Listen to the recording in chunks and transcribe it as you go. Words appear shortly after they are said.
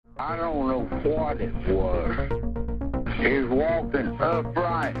I don't know what it was. He's walking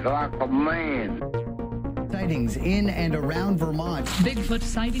upright like a man. Sightings in and around Vermont. Bigfoot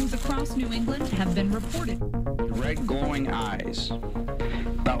sightings across New England have been reported. Red glowing eyes,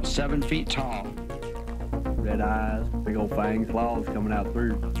 about 7 feet tall. Red eyes, big old fangs, claws coming out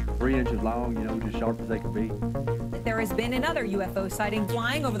through 3 inches long, you know, just sharp as they can be. There has been another UFO sighting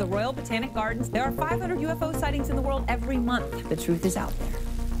flying over the Royal Botanic Gardens. There are 500 UFO sightings in the world every month. The truth is out there.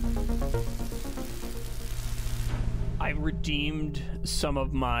 I redeemed some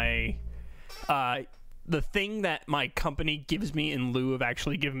of my, the thing that my company gives me in lieu of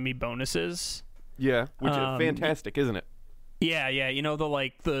actually giving me bonuses. Yeah, which is fantastic, isn't it? Yeah, you know,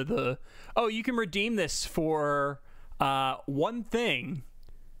 oh, you can redeem this for one thing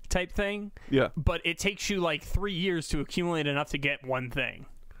type thing. Yeah. But it takes you like 3 years to accumulate enough to get one thing.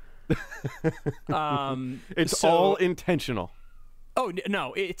 It's all intentional. Oh,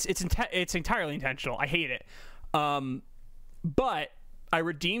 no, it's entirely intentional. I hate it. But I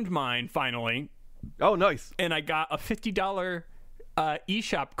redeemed mine finally. Oh, nice. And I got a $50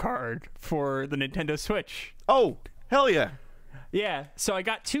 eShop card for the Nintendo Switch. Oh, hell yeah. Yeah, so I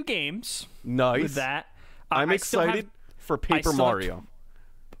got 2 games. Nice. With that. I'm excited for Paper Mario.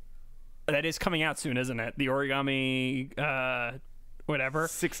 That is coming out soon, isn't it? The origami, whatever.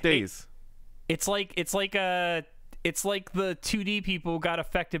 6 days. It's like the 2D people got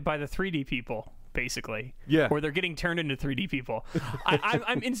affected by the 3D people, basically. Yeah. Or they're getting turned into 3D people.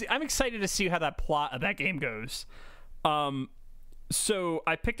 I'm excited to see how that plot of that game goes. So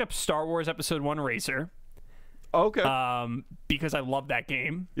I picked up Star Wars Episode 1 Racer. Okay. Because I love that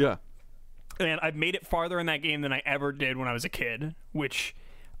game. Yeah. And I've made it farther in that game than I ever did when I was a kid, which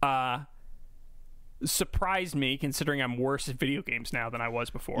surprised me considering I'm worse at video games now than I was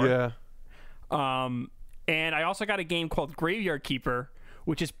before. Yeah. And I also got a game called Graveyard Keeper,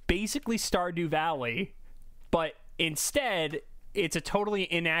 which is basically Stardew Valley, but instead it's a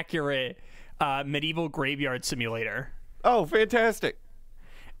totally inaccurate medieval graveyard simulator. Oh, fantastic.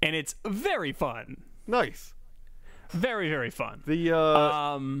 And it's very fun. Nice. Very, very fun.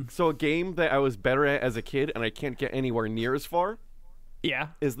 So a game that I was better at as a kid and I can't get anywhere near as far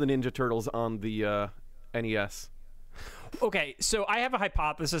is the Ninja Turtles on the NES. Okay, so I have a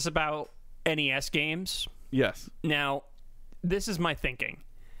hypothesis about NES games. Yes. Now, this is my thinking.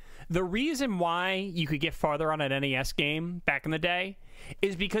 The reason why you could get farther on an NES game back in the day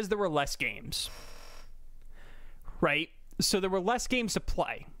is because there were less games. Right? So there were less games to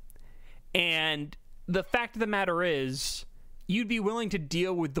play. And the fact of the matter is, you'd be willing to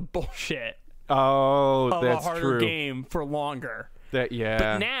deal with the bullshit of that's a harder true. game for longer. But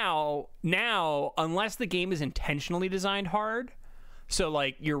now, unless the game is intentionally designed hard, so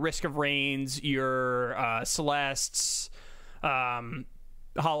like your Risk of Rains, your Celestes,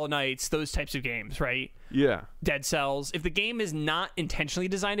 Hollow Knights, those types of games, right? Yeah. Dead Cells. If the game is not intentionally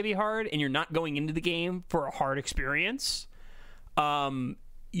designed to be hard and you're not going into the game for a hard experience,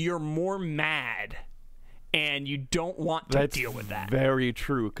 you're more mad and you don't want to deal with that. Very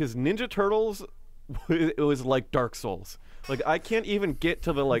true. Because Ninja Turtles, it was like Dark Souls. Like, I can't even get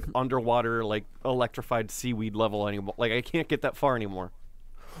to the, like, underwater, like, electrified seaweed level anymore. Like, I can't get that far anymore.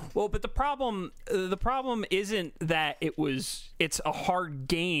 Well, but the problem isn't that it's a hard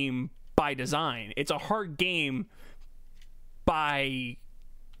game by design. It's a hard game by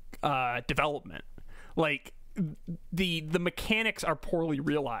development. Like, the mechanics are poorly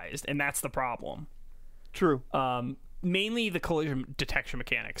realized, and that's the problem. True. Mainly the collision detection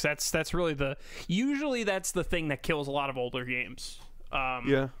mechanics. That's really usually that's the thing that kills a lot of older games.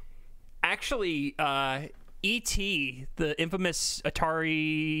 Yeah. Actually, E.T., the infamous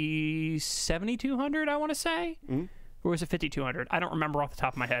Atari 7200, I want to say? Mm-hmm. Or was it 5200? I don't remember off the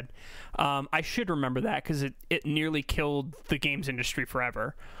top of my head. I should remember that because it nearly killed the games industry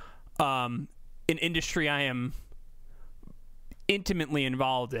forever. An industry I am intimately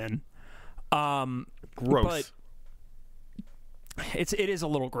involved in. Gross. But it is a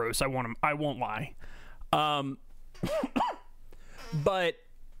little gross. I won't lie. But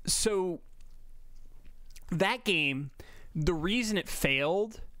so that game, the reason it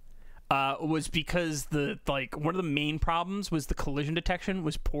failed was because one of the main problems was the collision detection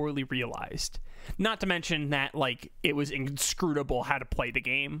was poorly realized. Not to mention that it was inscrutable how to play the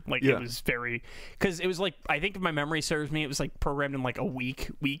game. It was very, because it was I think if my memory serves me, it was programmed in a week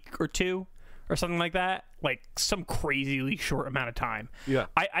or two or something like that, some crazily short amount of time. Yeah.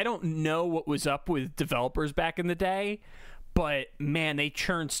 I don't know what was up with developers back in the day, but man, they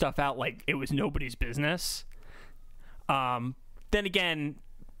churned stuff out like it was nobody's business. Then again,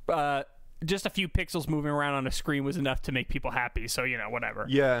 just a few pixels moving around on a screen was enough to make people happy. So whatever.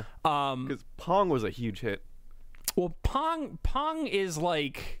 Yeah. Because Pong was a huge hit. Well, Pong is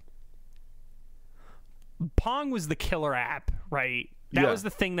like Pong was the killer app, right? That was the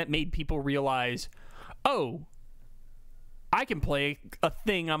thing that made people realize, oh, I can play a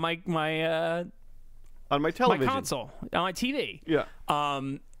thing on my on my television, my console, on my TV. Yeah.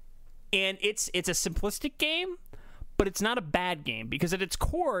 And it's a simplistic game, but it's not a bad game because at its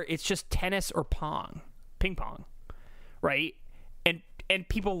core, it's just tennis or ping pong, right? And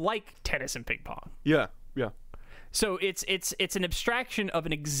people like tennis and ping pong. Yeah. Yeah. So it's an abstraction of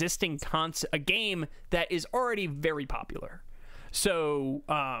an existing a game that is already very popular. So,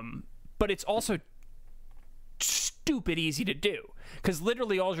 but it's also stupid easy to do because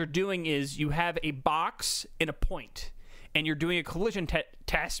literally all you're doing is you have a box and a point, and you're doing a collision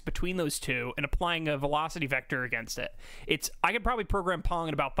test between those two and applying a velocity vector against it. I could probably program Pong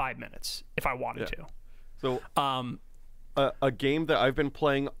in about 5 minutes if I wanted to. So, a game that I've been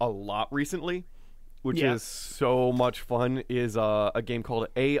playing a lot recently, which is so much fun, is a game called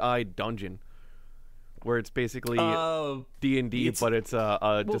AI Dungeon, where it's basically D&D, but it's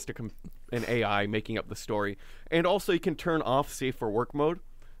just an AI making up the story. And also you can turn off Safe for Work mode,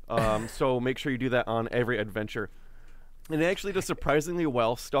 so make sure you do that on every adventure. And it actually does surprisingly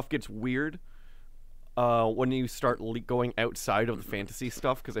well. Stuff gets weird when you start going outside of the fantasy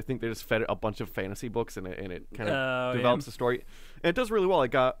stuff, because I think they just fed it a bunch of fantasy books, and it kind of develops a story. And it does really well. I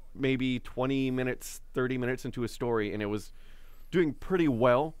got maybe 20 minutes, 30 minutes into a story, and it was doing pretty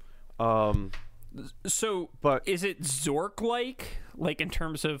well. But is it Zork-like? Like in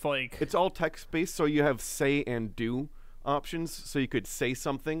terms of like... It's all text-based, so you have say and do options. So you could say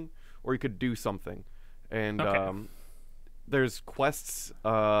something, or you could do something. And there's quests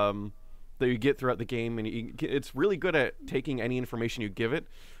that you get throughout the game, and it's really good at taking any information you give it.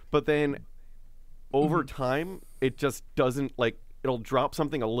 But then over time, it just doesn't, like, it'll drop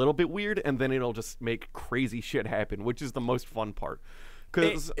something a little bit weird, and then it'll just make crazy shit happen, which is the most fun part.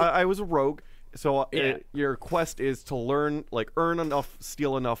 Because I was a rogue. So your quest is to earn enough,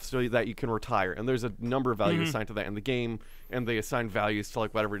 steal enough, so that you can retire. And there's a number of values assigned to that in the game, and they assign values to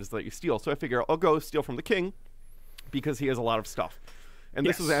like whatever it is that you steal. So I figure I'll go steal from the king because he has a lot of stuff. And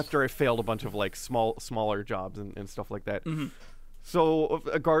this was after I failed a bunch of like smaller jobs and stuff like that. So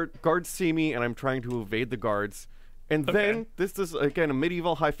guards see me, and I'm trying to evade the guards. And then this is again a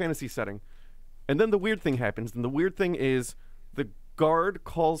medieval high fantasy setting. And then the weird thing happens, and the weird thing is the guard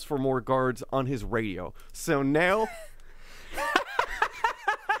calls for more guards on his radio. So now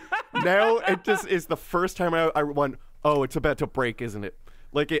it just is the first time I went, oh, it's about to break, isn't it?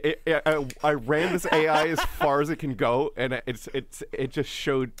 Like I ran this AI as far as it can go, and it just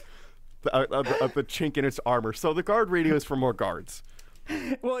showed the chink in its armor. So the guard radio is for more guards.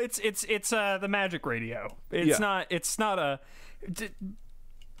 Well, it's the magic radio. It's not a.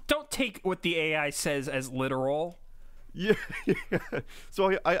 Don't take what the AI says as literal. Yeah.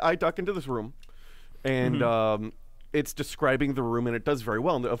 So I duck into this room, and it's describing the room, and it does very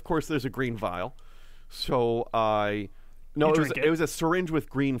well. And of course, there's a green vial. So it was a syringe with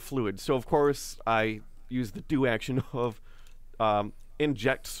green fluid. So of course, I use the do action of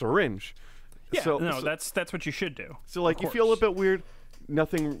inject syringe. Yeah, that's what you should do. So like you feel a little bit weird,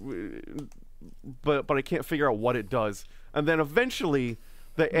 nothing, but I can't figure out what it does, and then eventually.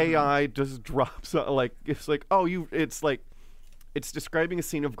 The AI just drops it's describing a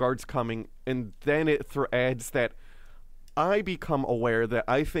scene of guards coming, and then it adds that I become aware that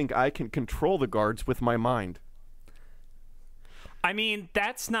I think I can control the guards with my mind. I mean,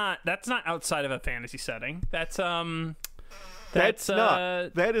 that's not outside of a fantasy setting. That is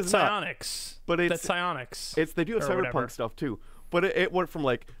psionics. But that's psionics. They do have cyberpunk stuff too. But it went from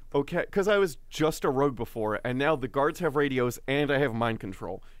like, okay, because I was just a rogue before, and now the guards have radios, and I have mind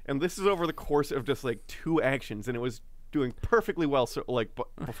control. And this is over the course of just like 2 actions, and it was doing perfectly well. So like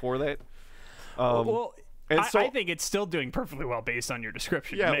before that, I think it's still doing perfectly well based on your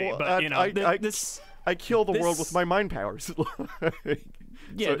description. Yeah, I kill the world with my mind powers.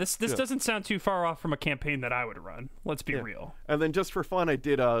 This doesn't sound too far off from a campaign that I would run. Let's be real. And then just for fun, I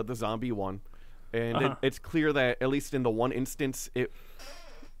did the zombie one. And it's clear that, at least in the one instance, it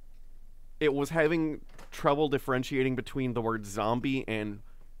was having trouble differentiating between the word zombie and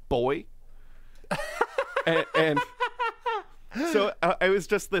boy. and so I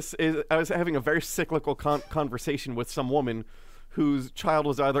was having a very cyclical conversation with some woman whose child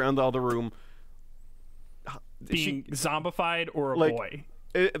was either in the other room being zombified or a boy.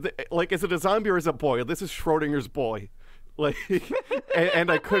 Is it a zombie or is it a boy? This is Schrodinger's boy. like,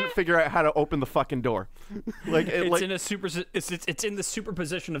 and I couldn't figure out how to open the fucking door. Like it's in a it's in the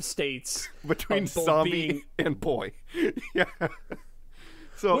superposition of states between zombie and boy. Yeah.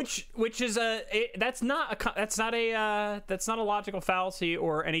 So which is that's not a logical fallacy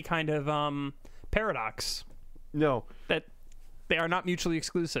or any kind of paradox. No, that they are not mutually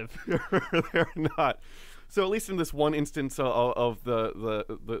exclusive. They're not. So at least in this one instance of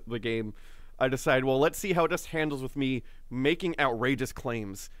the game, I decided, well, let's see how it just handles with me making outrageous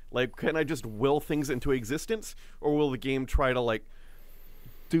claims. Like, can I just will things into existence, or will the game try to like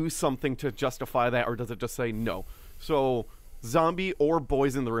do something to justify that, or does it just say no? So zombie or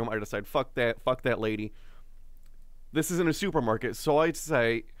boys in the room, I decide, fuck that lady. This is in a supermarket, so I'd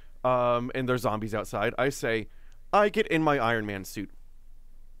say, and there's zombies outside. I say, I get in my Iron Man suit.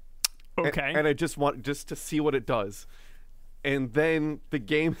 Okay. And I just want to see what it does. And then the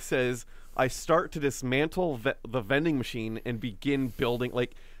game says I start to dismantle the vending machine and begin building.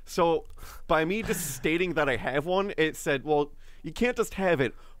 Like, so by me just stating that I have one, it said, well, you can't just have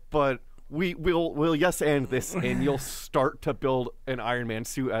it, but we'll yes and this, and you'll start to build an Iron Man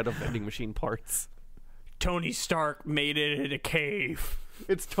suit out of vending machine parts. Tony Stark made it in a cave.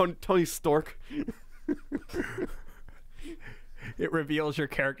 It's Tony Stork. It reveals your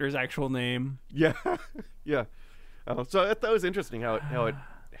character's actual name. Yeah, yeah. So that was interesting how it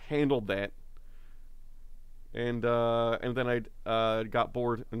handled that. And then I got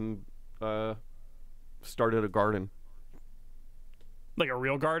bored and started a garden. Like a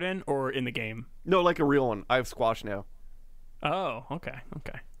real garden, or in the game? No, like a real one. I have squash now. Oh, okay.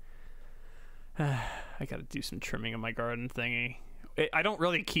 I got to do some trimming of my garden thingy. I don't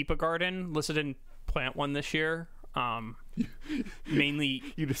really keep a garden. Listen, didn't plant one this year. Mainly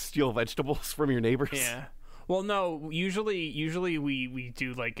you just steal vegetables from your neighbors. Yeah. Well, no. Usually we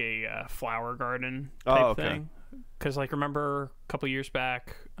do like a flower garden type thing. Because like remember a couple years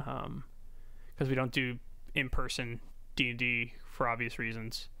back, because we don't do in-person D&D for obvious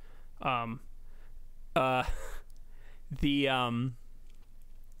reasons. She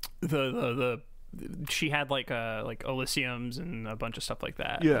had like Elysiums and a bunch of stuff like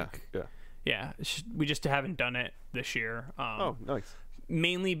that. Yeah, yeah. We just haven't done it this year. Oh, nice.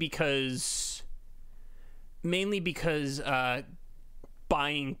 Mainly because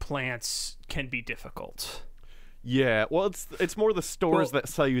buying plants can be difficult. Yeah, well, it's more the stores that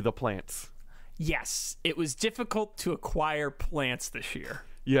sell you the plants. Yes, it was difficult to acquire plants this year.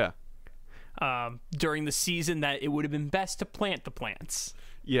 Yeah. During the season that it would have been best to plant the plants.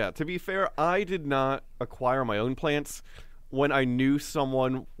 Yeah, to be fair, I did not acquire my own plants. When I knew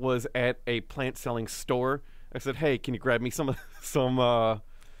someone was at a plant-selling store, I said, hey, can you grab me some, because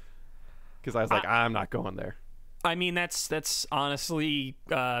I was like, I'm not going there. I mean, that's honestly,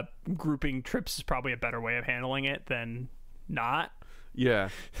 grouping trips is probably a better way of handling it than not. Yeah.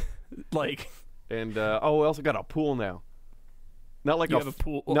 Like... And, we also got a pool now. Not like a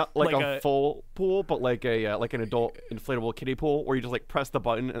pool, not like a full pool, but like a like an adult inflatable kiddie pool where you just like press the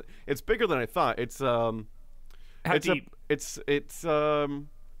button. It's bigger than I thought. It's How deep?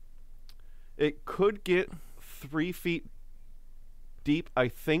 It could get 3 feet deep, I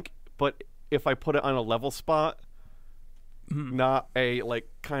think, but if I put it on a level spot, not a like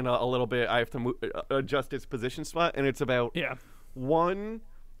kind of a little bit, I have to adjust its position spot, and it's about 1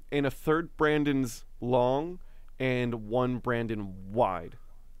 1/3 Brandon's long and 1 Brandon wide.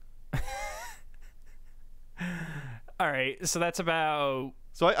 All right, so that's about.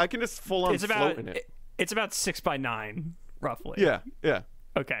 So I can just full on float in it. It's about 6 by 9, roughly. Yeah.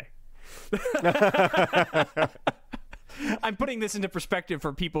 Okay. I'm putting this into perspective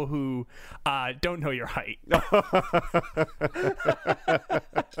for people who don't know your height.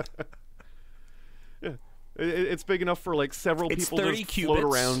 Yeah. It's big enough for like several people to just cubits.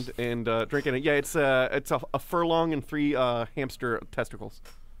 float around and drink in it. Yeah, it's a furlong and 3 hamster testicles.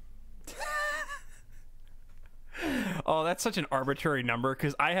 Oh, that's such an arbitrary number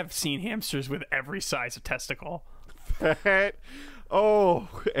because I have seen hamsters with every size of testicle. And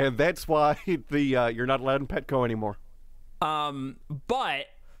that's why you're not allowed in Petco anymore. But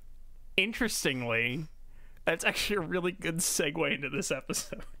interestingly, that's actually a really good segue into this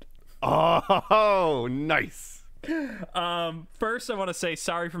episode. Oh, nice. First, I want to say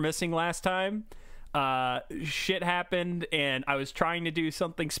sorry for missing last time. Shit happened, and I was trying to do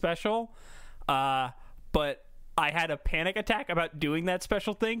something special, but I had a panic attack about doing that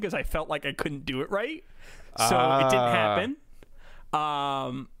special thing because I felt like I couldn't do it right. So it didn't happen.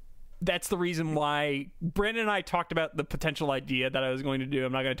 That's the reason why Brandon and I talked about the potential idea that I was going to do.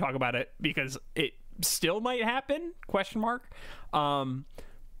 I'm not going to talk about it because it still might happen, ?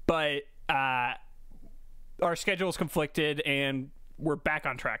 But our schedules conflicted, and we're back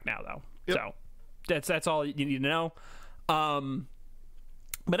on track now, though. Yep. So that's all you need to know.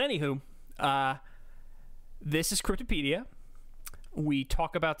 But anywho, this is Cryptopedia. We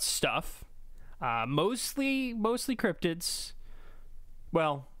talk about stuff, mostly cryptids.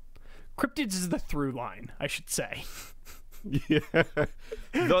 Well, cryptids is the through line, I should say. Yeah.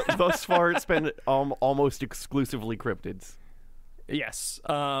 Thus far, it's been almost exclusively cryptids. Yes.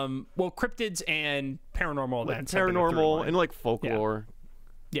 Well, cryptids and paranormal events. Paranormal and like folklore.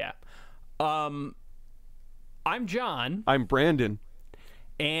 Yeah. I'm John. I'm Brandon.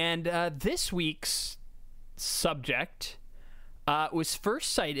 And this week's subject was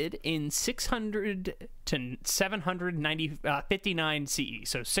first cited in 600 to 759 CE.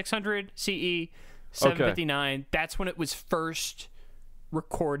 So 600 CE, 759. Okay. That's when it was first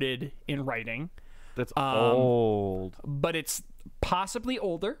recorded in writing. That's old. But it's possibly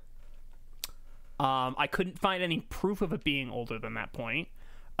older. I couldn't find any proof of it being older than that point.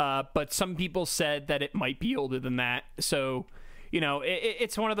 But some people said that it might be older than that. So,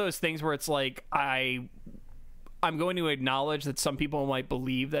 it's one of those things where it's like I'm going to acknowledge that some people might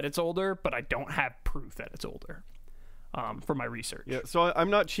believe that it's older, but I don't have proof that it's older from my research. Yeah, so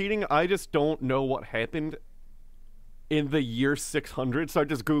I'm not cheating. I just don't know what happened in the year 600. So I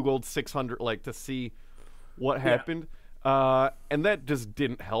just Googled 600 to see what happened. Yeah. And that just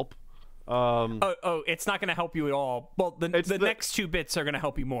didn't help. It's not going to help you at all. Well, the next two bits are going to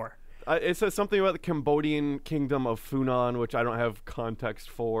help you more. It says something about the Cambodian kingdom of Funan, which I don't have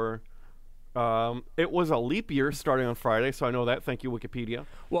context for. It was a leap year starting on Friday, so I know that. Thank you, Wikipedia.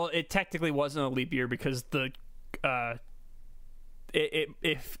 Well, it technically wasn't a leap year because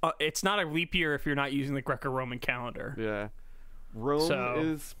it's not a leap year if you're not using the Greco-Roman calendar. Yeah, Rome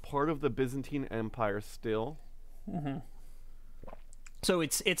is part of the Byzantine Empire still. Mm-hmm. So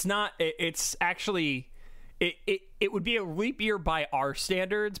it's actually it would be a leap year by our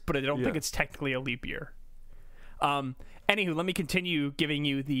standards, but I don't think it's technically a leap year. Anywho, let me continue giving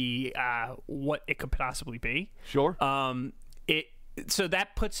you the what it could possibly be. Sure. So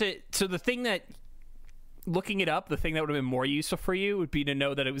that puts it. So the thing that looking it up, the thing that would have been more useful for you would be to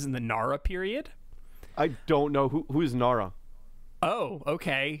know that it was in the Nara period. I don't know who's Nara. Oh,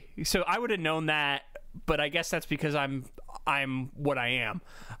 okay. So I would have known that, but I guess that's because I'm what I am.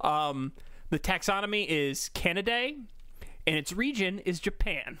 The taxonomy is Canidae, and its region is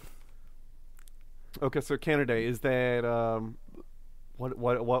Japan. Okay, so Canidae, is that what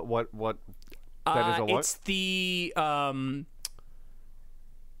that is a what? It's the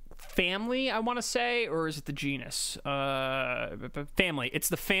family, I want to say, or is it the genus? Family. It's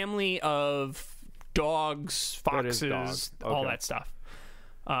the family of dogs, foxes, all that stuff.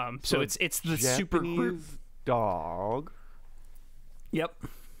 So it's the Japanese super group dog. Yep.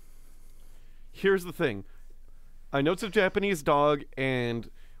 Here's the thing. I know it's a Japanese dog, and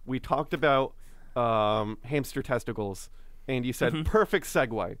we talked about hamster testicles, and you said perfect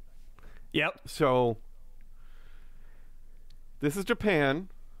segue. Yep. So this is Japan.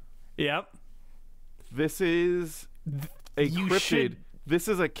 Yep. This is a cryptid. This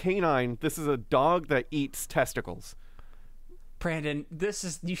is a canine. This is a dog that eats testicles. Brandon,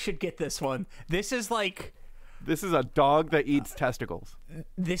 you should get this one. This is a dog that eats testicles.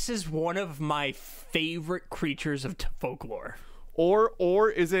 This is one of my favorite creatures of folklore. Or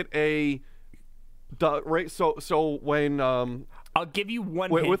is it a right? So when I'll give you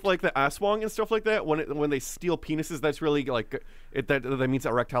one hint. With like the aswang and stuff like that, when they steal penises, that's really like that means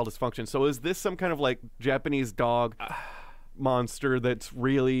erectile dysfunction. So is this some kind of like Japanese dog monster that's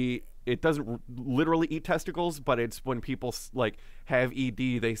really, it doesn't literally eat testicles, but it's when people like have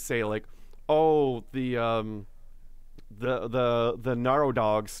ED, they say like, oh, the Naro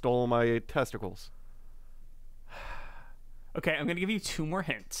dog stole my testicles. Okay, I'm gonna give you two more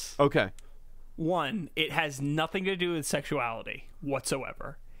hints. Okay. One, it has nothing to do with sexuality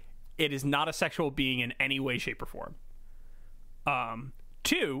whatsoever. It is not a sexual being in any way, shape, or form.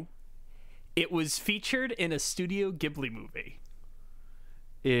 Two, it was featured in a Studio Ghibli movie.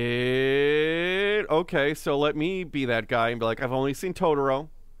 Okay, so let me be that guy and be like, I've only seen Totoro.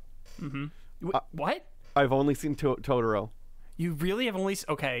 Mm-hmm. What? I've only seen Totoro. You really have only...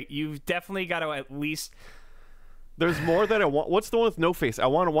 Okay, you've definitely got to at least... There's more that I want. What's the one with no face? I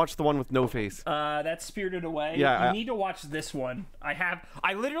want to watch the one with no face. That's Spirited Away. Yeah, you need to watch this one. I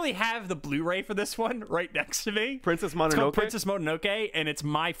literally have the Blu-ray for this one right next to me. Princess Mononoke. It's called Princess Mononoke, and it's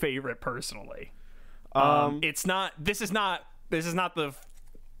my favorite personally. It's not. This is not the.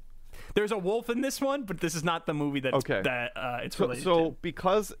 There's a wolf in this one, but this is not the movie that it's related to. So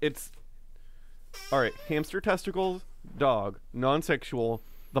because it's all right, hamster testicles, dog, non-sexual.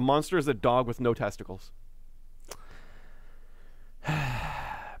 The monster is a dog with no testicles.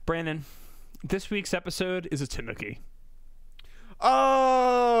 Brandon, this week's episode is a Tanuki.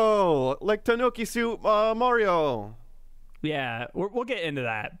 Oh, like Tanuki suit Mario. Yeah, we'll get into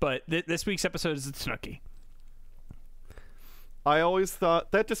that, but this week's episode is a Tanuki. I always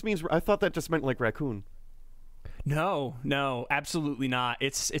thought that just means. I thought that just meant like raccoon. No, absolutely not.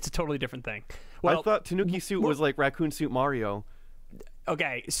 It's a totally different thing. Well, I thought Tanuki suit was like raccoon suit Mario.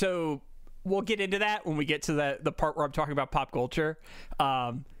 Okay, so we'll get into that when we get to the part where I'm talking about pop culture,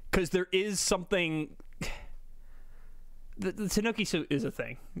 because there is something. The Tanuki suit is a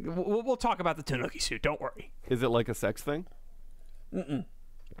thing. We'll talk about the Tanuki suit. Don't worry. Is it like a sex thing? Mm-mm.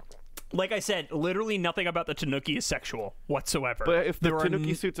 Like I said, literally nothing about the Tanuki is sexual whatsoever. But if the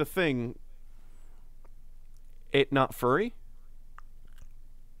Tanuki suit's a thing, it not furry?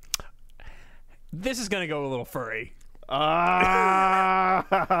 This is going to go a little furry. Gotcha.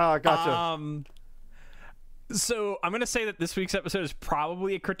 So I'm going to say that this week's episode is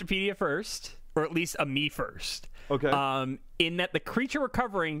probably a Cryptopedia first, or at least a me first. Okay. In that the creature we're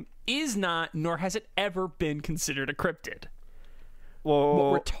covering is not, nor has it ever been considered a cryptid. Well,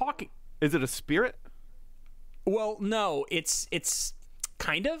 what we're talking... Is it a spirit? Well, no. It's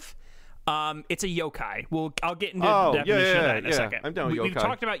kind of. It's a yokai. I'll get into the definition of that in a second. I'm down with yokai. We've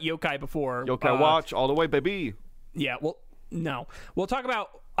talked about yokai before. Yokai watch all the way, baby. Yeah. Well, no. I'll talk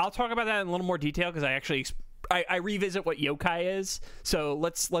about that in a little more detail because I actually I revisit what yokai is. So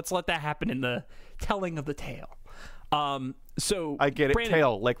let's let that happen in the telling of the tale. So I get it. Brandon,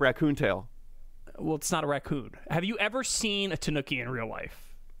 tail, like raccoon tail. Well, it's not a raccoon. Have you ever seen a Tanuki in real life?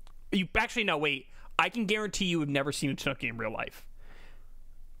 You actually no. Wait, I can guarantee you have never seen a Tanuki in real life.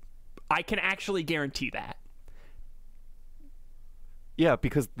 I can actually guarantee that. Yeah,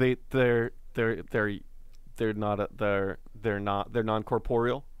 because they're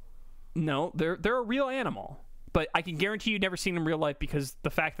non-corporeal. No, they're a real animal, but I can guarantee you've never seen them in real life because the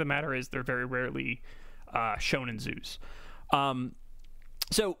fact of the matter is they're very rarely shown in zoos.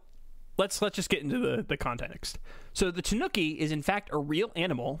 So let's just get into the context. So the Tanuki is in fact a real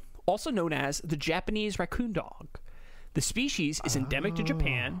animal, also known as the Japanese raccoon dog. The species is endemic to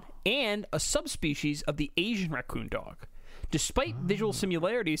Japan and a subspecies of the Asian raccoon dog. Despite visual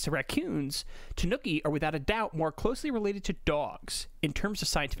similarities to raccoons, Tanuki are without a doubt more closely related to dogs. In terms of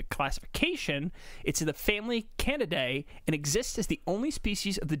scientific classification, it's in the family Canidae and exists as the only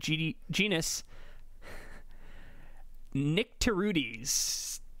species of the genus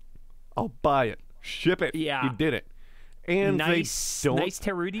Nycterudes. I'll buy it. Ship it. Yeah. You did it. And they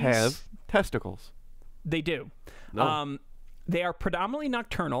don't have testicles. They do. No. They are predominantly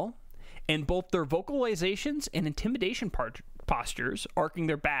nocturnal, and both their vocalizations and intimidation postures, arcing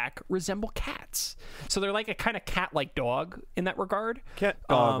their back, resemble cats. So they're like a kind of cat-like dog in that regard. Cat,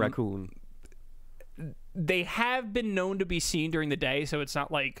 dog, raccoon. They have been known to be seen during the day, so it's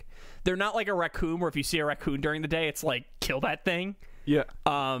not like... They're not like a raccoon, where if you see a raccoon during the day, it's like, kill that thing. Yeah.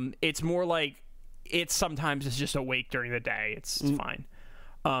 It's more like... It's sometimes it's just awake during the day. It's fine.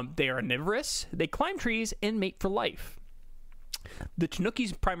 They are omnivorous. They climb trees and mate for life. The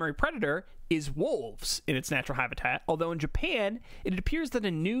Tanuki's primary predator is wolves in its natural habitat, although in Japan, it appears that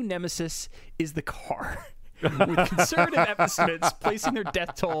a new nemesis is the car, with conservative estimates placing their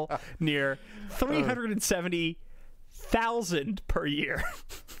death toll near 370,000 per year.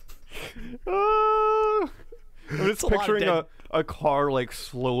 I'm just picturing a car like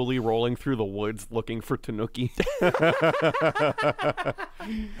slowly rolling through the woods looking for Tanuki. It's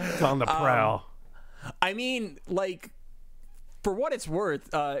on the prowl. I mean, like, for what it's worth,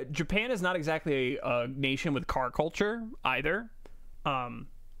 Japan is not exactly a nation with car culture either.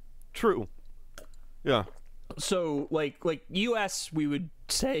 True. Yeah. So, like U.S., we would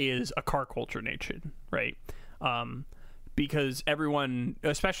say is a car culture nation, right? Because everyone,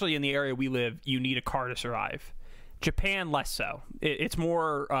 especially in the area we live, you need a car to survive. Japan, less so. It's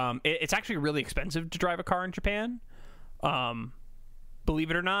more. It's actually really expensive to drive a car in Japan.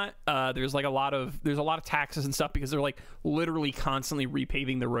 Believe it or not, there's a lot of taxes and stuff because they're like literally constantly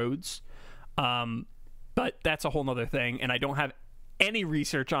repaving the roads. But that's a whole nother thing, and I don't have any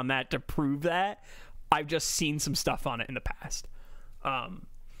research on that to prove that. I've just seen some stuff on it in the past.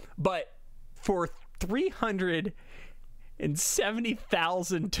 But for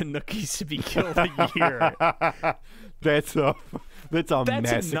 370,000 Tanukis to be killed a year. That's a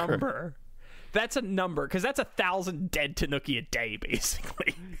massacre. A number. That's a number, because that's 1,000 dead Tanuki a day,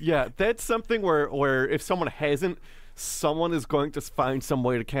 basically. Yeah, that's something where if someone hasn't, someone is going to find some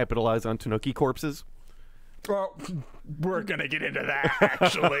way to capitalize on Tanuki corpses. Well, we're going to get into that,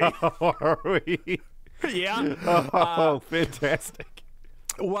 actually. Are we? Yeah. Oh, fantastic.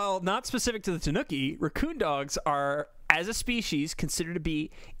 Well, not specific to the Tanuki, raccoon dogs are as a species considered to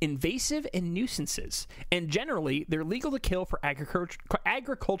be invasive and nuisances, and generally they're legal to kill for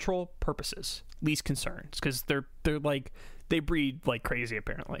agricultural purposes. Least concerns, because they're like, they breed like crazy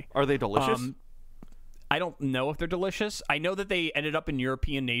apparently. Are they delicious? I don't know if they're delicious. I know that they ended up in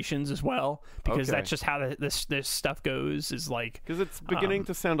European nations as well, because that's just how this stuff goes. Is like, because it's beginning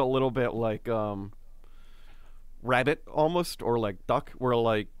to sound a little bit like rabbit almost, or like duck, where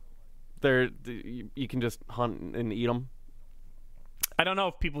like you can just hunt and eat them. I don't know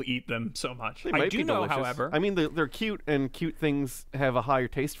if people eat them so much. They I might do be know, delicious. however. I mean, they're cute, and cute things have a higher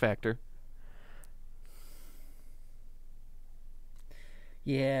taste factor.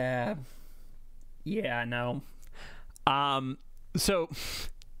 Yeah, no. So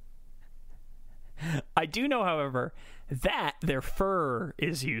I do know, however, that their fur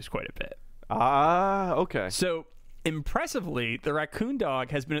is used quite a bit. Ah, okay. So impressively, the raccoon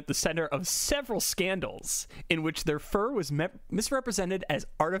dog has been at the center of several scandals in which their fur was misrepresented as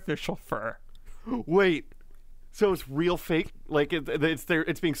artificial fur. Wait, so it's real fake? Like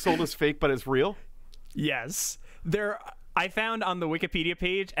it's being sold as fake, but it's real? Yes. I found on the Wikipedia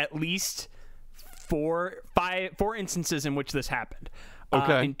page at least four instances in which this happened.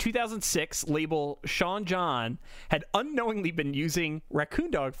 Okay. In 2006, label Sean John had unknowingly been using raccoon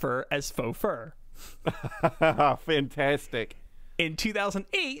dog fur as faux fur. Fantastic. In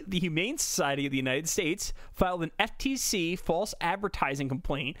 2008, the Humane Society of the United States filed an FTC false advertising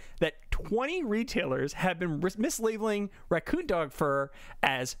complaint that 20 retailers have been mislabeling raccoon dog fur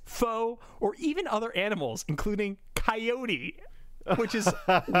as faux or even other animals, including coyote, which is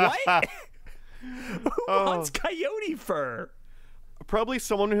what? Who wants coyote fur? Probably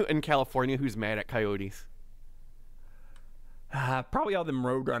someone in California who's mad at coyotes. Probably all them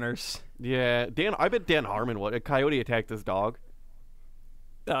roadrunners. Yeah, I bet Dan Harmon would. A coyote attacked his dog.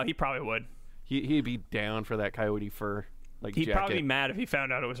 Oh, he probably would. He'd be down for that coyote fur. He'd jacket. probably be mad if he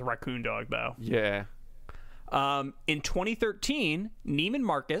found out it was a raccoon dog, though. Yeah. In 2013, Neiman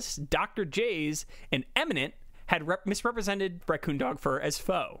Marcus, Dr. J's, and Eminent had misrepresented raccoon dog fur as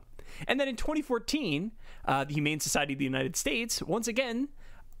faux. And then in 2014, the Humane Society of the United States once again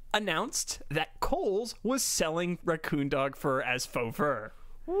announced that Kohl's was selling raccoon dog fur as faux fur.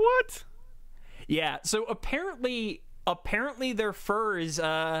 What? Yeah, so apparently their fur is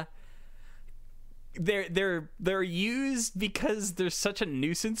they're used because they're such a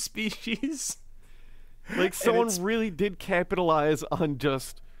nuisance species. Like someone really did capitalize on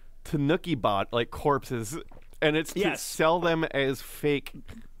just Tanuki like corpses, and it's to sell them as fake.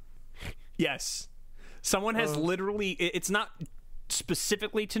 Yes. Someone has literally, it's not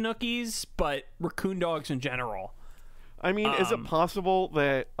specifically Tanukis, but raccoon dogs in general. I mean, is it possible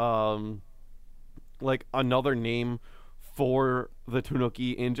that like another name for the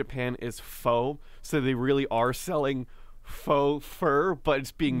Tanuki in Japan is faux, so they really are selling faux fur, but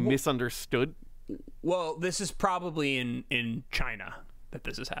it's being misunderstood? Well, this is probably in China that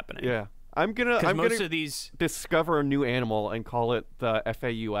this is happening. Yeah. I'm gonna of these discover a new animal and call it the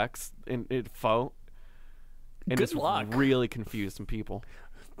FAUX in faux. And good luck. Really confuse some people.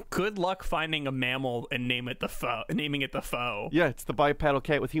 Good luck finding a mammal and naming it the faux. Yeah, it's the bipedal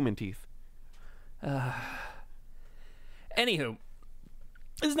cat with human teeth. Anywho,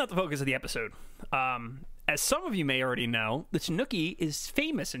 this is not the focus of the episode. As some of you may already know, the Tanuki is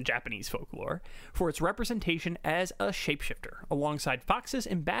famous in Japanese folklore for its representation as a shapeshifter, alongside foxes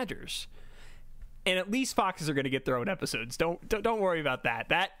and badgers. And at least foxes are going to get their own episodes. Don't worry about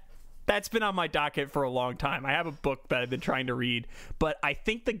that. That's been on my docket for a long time. I have a book that I've been trying to read, but I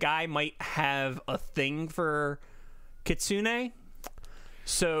think the guy might have a thing for kitsune,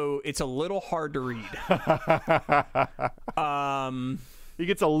 so it's a little hard to read. He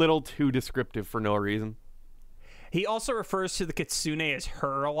gets a little too descriptive for no reason. He also refers to the kitsune as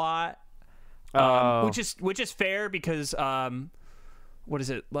her a lot, which is fair because what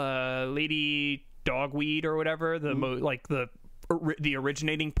is it, Lady Dogweed or whatever, the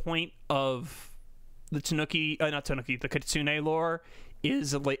originating point of the the kitsune lore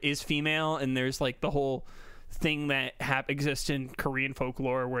is female, and there's like the whole thing that exists in Korean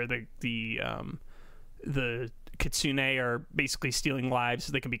folklore where the kitsune are basically stealing lives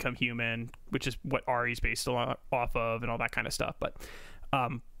so they can become human, which is what Ari's based off of and all that kind of stuff. But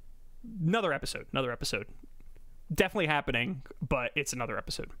another episode. Definitely happening, but it's another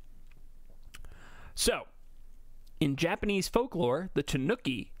episode. So, in Japanese folklore, the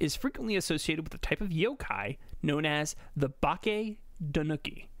Tanuki is frequently associated with a type of yokai known as the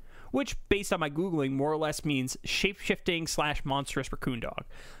Bake-Danuki, which, based on my Googling, more or less means shape-shifting / monstrous raccoon dog.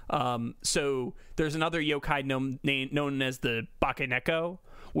 So there's another yokai known as the Bake-Neko,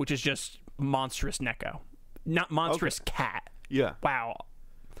 which is just monstrous neko. not monstrous cat. Yeah. Wow.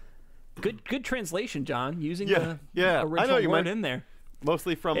 Good translation, John. Using Yeah, the I know original what you word meant. in there.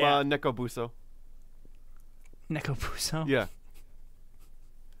 Mostly from Nekobuso. Nekobuso. Yeah.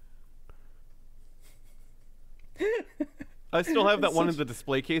 I still have that one in the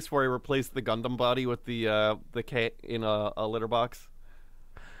display case where I replaced the Gundam body with the cat in a litter box.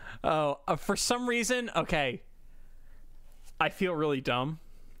 Oh, for some reason, okay. I feel really dumb.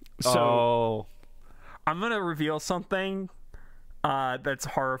 So I'm going to reveal something that's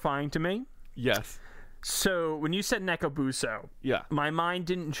horrifying to me. Yes. So when you said Nekobuso, Yeah. my mind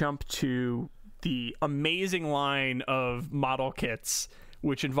didn't jump to the amazing line of model kits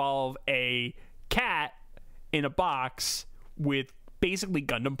which involve a cat in a box with basically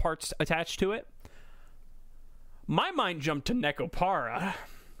Gundam parts attached to it. My mind jumped to Nekopara.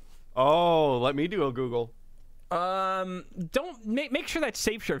 Oh, let me do a Google. Don't make sure that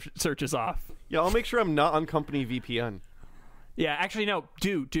safe search is off. Yeah, I'll make sure I'm not on company VPN. Yeah, actually, no.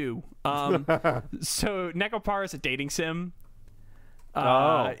 Do. So Nekopara is a dating sim.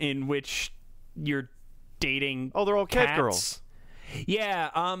 In which you're dating. Oh, they're all cat cats. girls.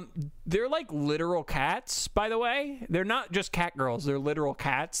 Yeah, they're like literal cats, by the way. They're not just cat girls. They're literal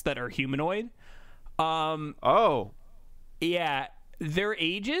cats that are humanoid. Oh. Yeah, their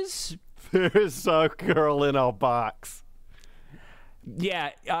ages. There's a girl in a box. Yeah,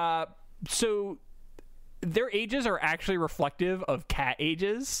 so their ages are actually reflective of cat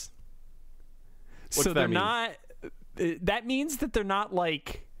ages. What's so that they're mean? not. That means that they're not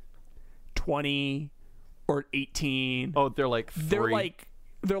like 20 or 18. Oh, they're like 3.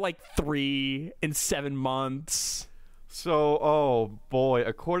 They're like 3 and 7 months. So, oh boy,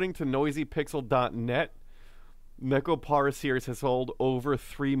 according to noisypixel.net, Nekopara series has sold over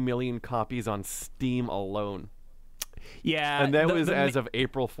 3 million copies on Steam alone. Yeah, And that was as of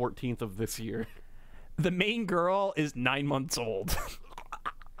April 14th of this year. The main girl is 9 months old.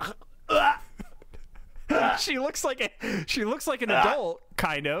 She looks like an adult,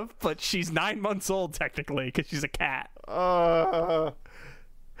 kind of, but she's 9 months old technically because she's a cat. So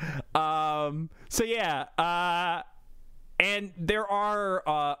yeah, and there are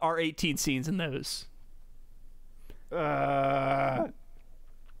R18 scenes in those. Yeah,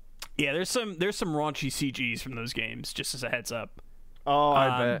 there's some raunchy CGs from those games. Just as a heads up. Oh,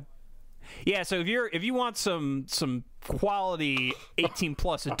 I bet. Yeah, so if you want some quality 18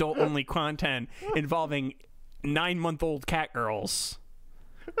 plus adult only content involving 9-month-old cat girls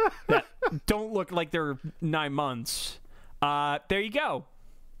that don't look like they're 9 months, there you go.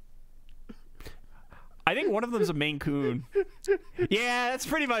 I think one of them's a Maine Coon. Yeah, that's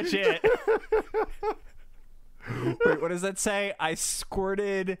pretty much it. Wait, what does that say? I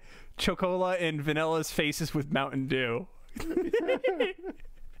squirted Chocola and Vanilla's faces with Mountain Dew.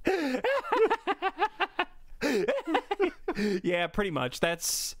 Yeah, pretty much.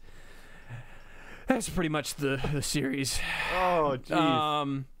 That's pretty much the series. Oh,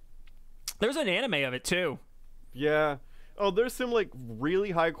 jeez. There's an anime of it too. Yeah. Oh, there's some like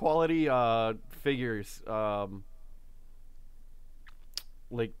really high quality figures.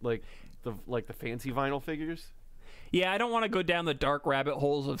 Like the fancy vinyl figures. Yeah, I don't want to go down the dark rabbit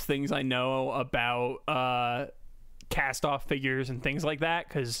holes of things I know about cast-off figures and things like that,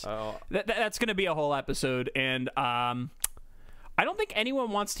 because that's going to be a whole episode, and I don't think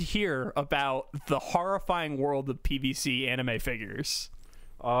anyone wants to hear about the horrifying world of PVC anime figures.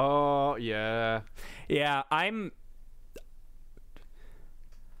 Oh, yeah. Yeah,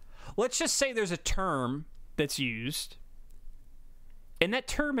 let's just say there's a term that's used, and that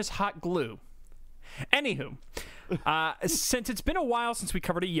term is hot glue. Anywho, since it's been a while since we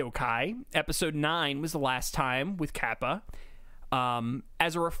covered a Yōkai, episode 9 was the last time with Kappa.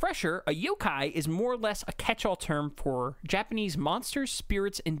 As a refresher, a Yōkai is more or less a catch-all term for Japanese monsters,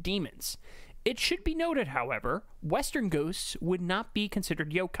 spirits, and demons. It should be noted, however, Western ghosts would not be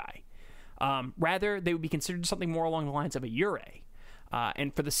considered Yōkai. Rather, they would be considered something more along the lines of a Yurei.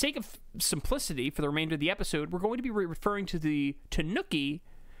 And for the sake of simplicity, for the remainder of the episode, we're going to be referring to the Tanuki.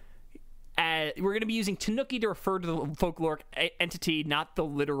 We're going to be using Tanuki to refer to the folkloric entity, not the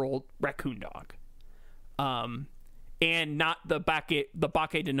literal raccoon dog. And not the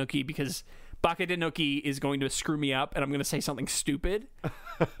Bake-Danuki, because Bake-Danuki is going to screw me up, and I'm going to say something stupid.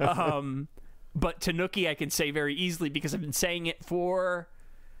 But Tanuki I can say very easily because I've been saying it for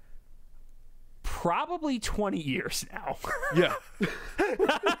probably 20 years now. Yeah.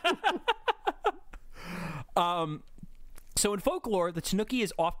 So in folklore, the Tanuki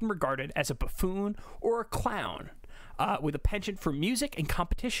is often regarded as a buffoon or a clown with a penchant for music and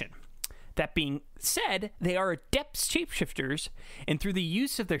competition. That being said, they are adept shapeshifters, and through the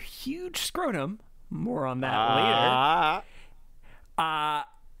use of their huge scrotum, More on that later.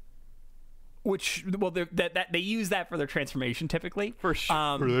 Which, well, that they use that for their transformation typically. For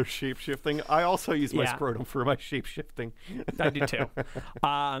their shape-shifting. I also use my scrotum for my shape-shifting. I do too.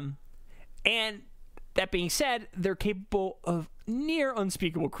 And that being said, they're capable of near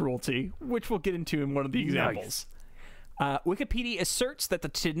unspeakable cruelty, which we'll get into in one of the examples. Wikipedia asserts that the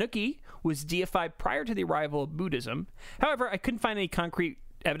Tanuki was deified prior to the arrival of Buddhism. However, I couldn't find any concrete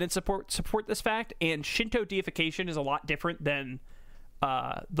evidence support this fact, and Shinto deification is a lot different than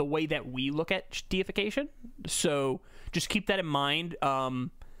the way that we look at deification. So just keep that in mind.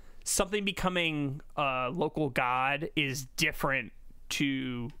 Something becoming a local god is different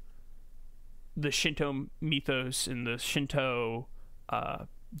to the Shinto mythos and the Shinto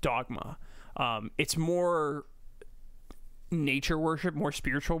dogma. It's more nature worship, more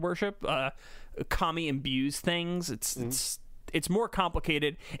spiritual worship. Kami imbues things. It's more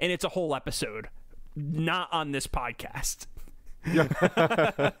complicated, and it's a whole episode, not on this podcast.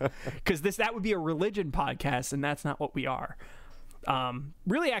 Because that would be a religion podcast, and that's not what we are. It's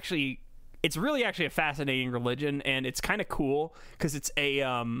really actually a fascinating religion, and it's kind of cool because it's a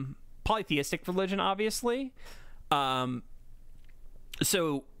polytheistic religion, obviously. So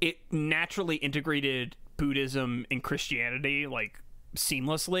it naturally integrated Buddhism and Christianity like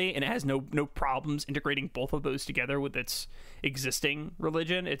seamlessly, and it has no problems integrating both of those together with its existing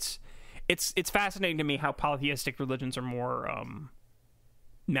religion. It's fascinating to me how polytheistic religions are more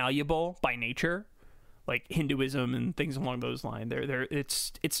malleable by nature, like Hinduism and things along those lines.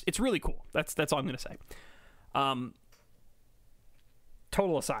 It's really cool. That's all I'm gonna say.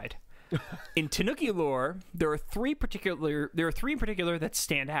 Total aside. In Tanuki lore, there are three in particular that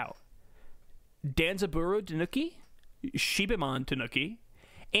stand out: Danzaburo Tanuki, Shibamon Tanuki,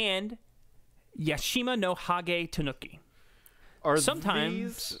 and Yashima no Hage Tanuki. Are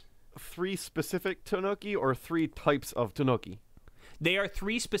these three specific Tanuki or three types of Tanuki? They are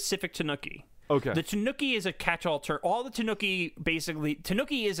three specific Tanuki. Okay. The Tanuki is a catch-all term. All the Tanuki, basically,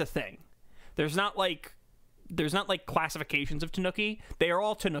 Tanuki is a thing. There's not like classifications of Tanuki. They are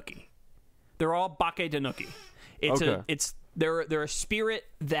all Tanuki. They're all Bake-Danuki. They're a spirit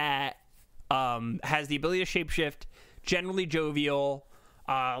that has the ability to shapeshift, generally jovial,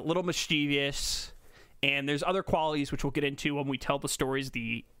 little mischievous, and there's other qualities which we'll get into when we tell the stories of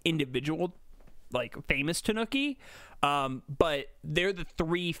the individual, like, famous Tanuki. But they're the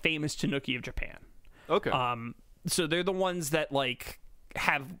three famous Tanuki of Japan. Okay. So they're the ones that like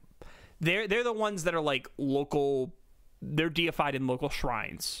they're the ones that are like local. They're deified in local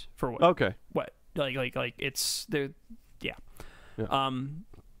shrines for what? Okay. What like it's they're yeah.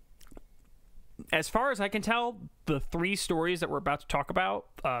 As far as I can tell, the three stories that we're about to talk about,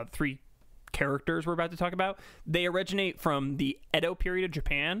 three characters we're about to talk about, they originate from the Edo period of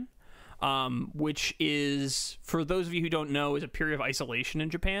Japan, which is, for those of you who don't know, is a period of isolation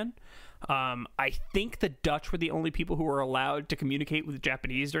in Japan. I think the Dutch were the only people who were allowed to communicate with the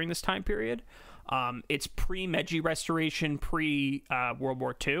Japanese during this time period. It's pre-Meiji Restoration, pre-World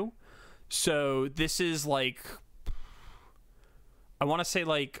War II. So this is like, I want to say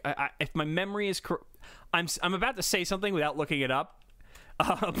like, if my memory is correct, I'm about to say something without looking it up.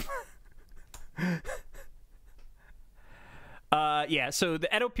 Yeah, so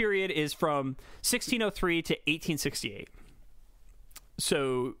the Edo period is from 1603 to 1868.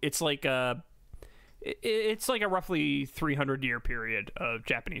 So it's like a roughly 300-year period of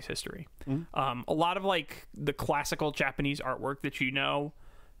Japanese history. A lot of like the classical Japanese artwork that you know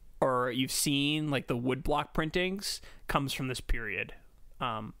or you've seen, like the woodblock printings, comes from this period.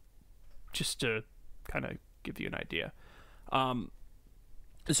 Just to kind of give you an idea.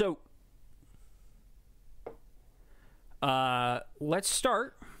 So let's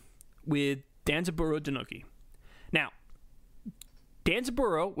start with Danzaburo Tanuki. Now,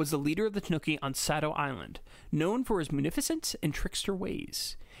 Danzaburo was the leader of the Tanuki on Sado Island, known for his munificence and trickster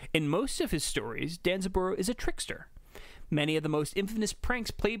ways. In most of his stories, Danzaburo is a trickster. Many of the most infamous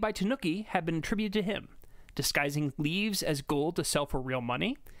pranks played by Tanuki have been attributed to him, disguising leaves as gold to sell for real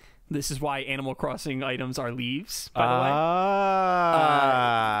money. This is why Animal Crossing items are leaves, by the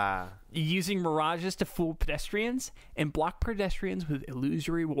way. Using mirages to fool pedestrians and block pedestrians with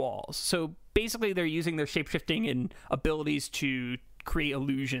illusory walls. So basically they're using their shapeshifting and abilities to create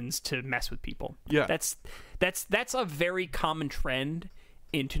illusions to mess with people. Yeah. That's a very common trend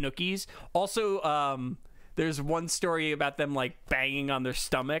in Tanukis. Also, there's one story about them like banging on their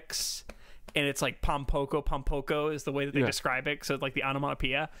stomachs, and it's like pompoko is the way that they describe it. So it's like the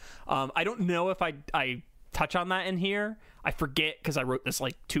onomatopoeia. I don't know if I touch on that in here. I forget because I wrote this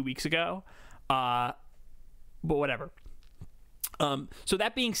like 2 weeks ago. But whatever. So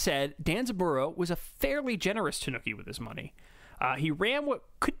that being said, Danzaburo was a fairly generous Tanuki with his money. He ran what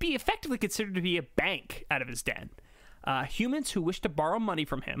could be effectively considered to be a bank out of his den. Humans who wished to borrow money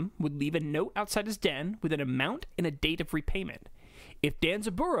from him would leave a note outside his den with an amount and a date of repayment. If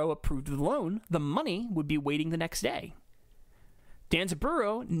Danzaburo approved of the loan, the money would be waiting the next day.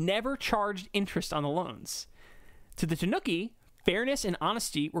 Danzaburo never charged interest on the loans. To the Tanuki, fairness and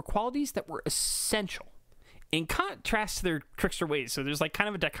honesty were qualities that were essential. In contrast to their trickster ways, so there's like kind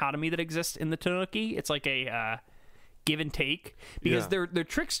of a dichotomy that exists in the Tanuki. It's like a give and take, because they're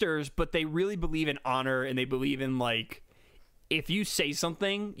tricksters, but they really believe in honor, and they believe in, like, if you say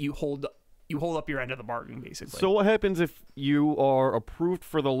something, you hold up your end of the bargain, basically. So what happens if you are approved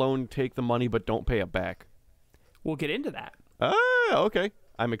for the loan, take the money, but don't pay it back? We'll get into that. Ah, okay.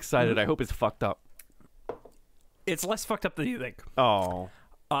 I'm excited. I hope it's fucked up. It's less fucked up than you think. Oh.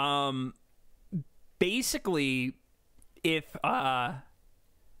 Basically, if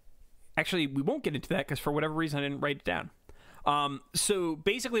actually, we won't get into that because for whatever reason I didn't write it down. So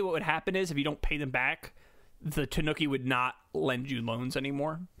basically, what would happen is if you don't pay them back, the Tanuki would not lend you loans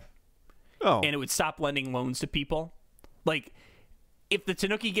anymore. Oh. And it would stop lending loans to people. Like, if the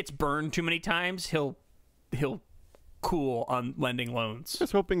Tanuki gets burned too many times, he'll cool on lending loans.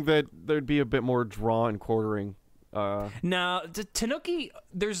 Just hoping that there'd be a bit more draw and quartering. No, the Tanuki,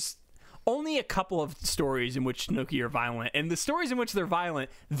 there's only a couple of stories in which Tanuki are violent, and the stories in which they're violent,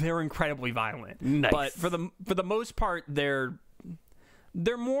 they're incredibly violent. Nice. But for the most part, they're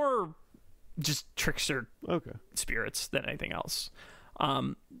more just trickster spirits than anything else.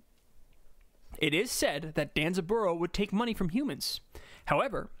 It is said that Danzaburo would take money from humans.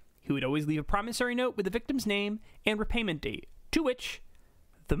 However, he would always leave a promissory note with the victim's name and repayment date, to which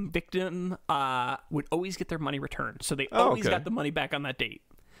the victim would always get their money returned. So they always got the money back on that date.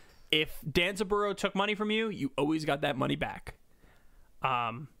 If Danzaburo took money from you, you always got that money back.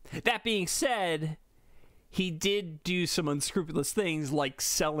 That being said, he did do some unscrupulous things like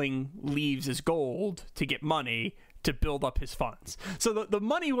selling leaves as gold to get money to build up his funds. So the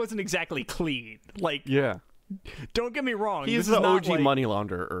money wasn't exactly clean. Like, don't get me wrong. He's the OG money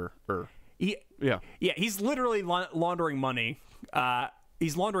launderer. He's literally laundering money.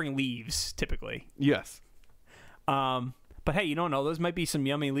 He's laundering leaves, typically. Yes. But hey, you don't know. Those might be some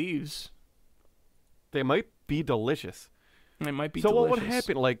yummy leaves. They might be delicious. They might be delicious. So what would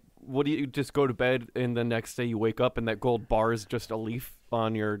happen? Like, what do you just go to bed and the next day you wake up and that gold bar is just a leaf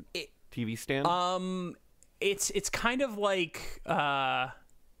on your TV stand? It's kind of like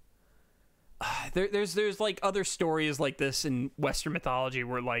there's like other stories like this in Western mythology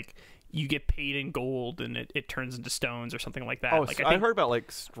where like you get paid in gold and it turns into stones or something like that. Oh, like, so I heard about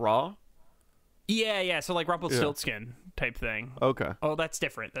like straw. Yeah. So like Rumpelstiltskin type thing. Okay. Oh, that's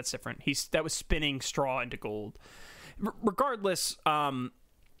different. That was spinning straw into gold. Regardless,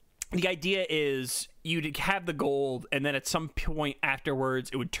 the idea is you'd have the gold, and then at some point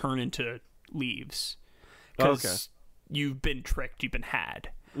afterwards, it would turn into leaves. Because you've been tricked, you've been had.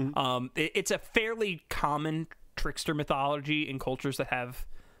 Mm-hmm. It's a fairly common trickster mythology in cultures that have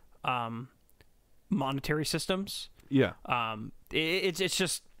monetary systems. Yeah. It's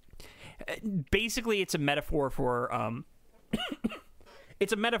just basically it's a metaphor for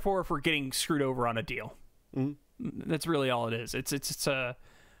it's a metaphor for getting screwed over on a deal. Mm-hmm. That's really all it is. It's a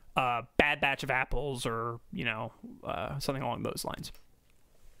bad batch of apples, or something along those lines.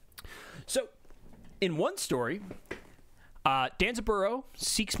 So, in one story, Danzaburo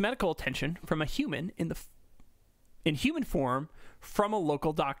seeks medical attention from a human in human form from a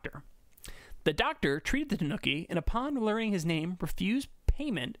local doctor. The doctor treated the Tanuki, and upon learning his name, refused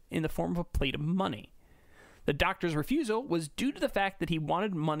payment in the form of a plate of money. The doctor's refusal was due to the fact that he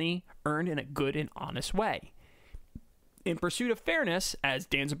wanted money earned in a good and honest way. In pursuit of fairness, as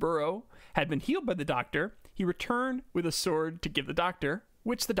Danzaburo had been healed by the doctor, he returned with a sword to give the doctor,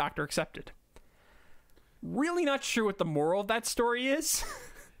 which the doctor accepted. Really not sure what the moral of that story is.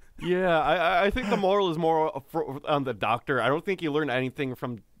 Yeah, I think the moral is more on the doctor. I don't think you learn anything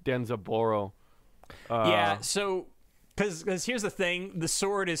from Danzaburo. So, because here's the thing, the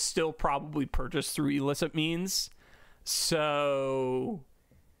sword is still probably purchased through illicit means. So,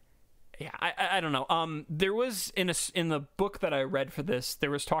 yeah, I don't know. There was in the book that I read for this, they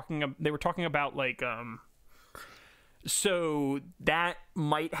were talking about like so that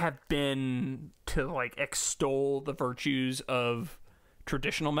might have been to like extol the virtues of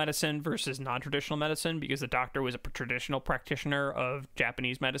traditional medicine versus non-traditional medicine, because the doctor was a traditional practitioner of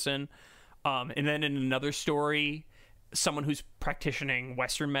Japanese medicine. And then in another story, someone who's practicing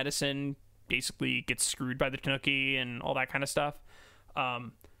Western medicine basically gets screwed by the Tanuki and all that kind of stuff.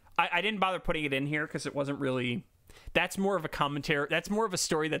 I didn't bother putting it in here because it wasn't really that's more of a commentary. That's more of a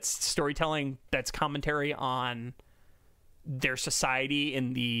story that's storytelling. That's commentary on their society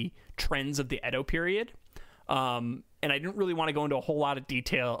and the trends of the Edo period. And I didn't really want to go into a whole lot of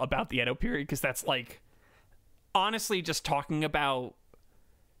detail about the Edo period because that's like, honestly, just talking about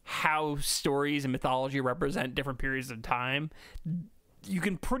how stories and mythology represent different periods of time. You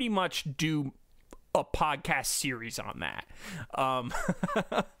can pretty much do a podcast series on that.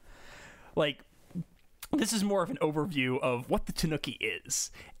 Like, this is more of an overview of what the Tanuki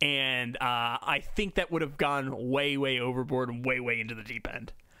is. And I think that would have gone way, way overboard and way, way into the deep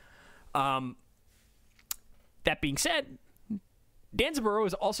end. That being said, Danzaburo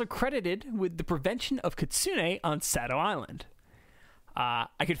is also credited with the prevention of kitsune on Sado Island. I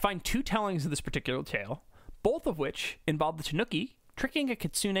could find 2 tellings of this particular tale, both of which involve the Tanuki tricking a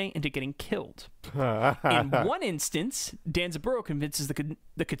kitsune into getting killed. In one instance, Danzaburo convinces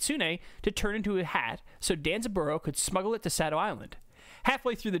the kitsune to turn into a hat so Danzaburo could smuggle it to Sado Island.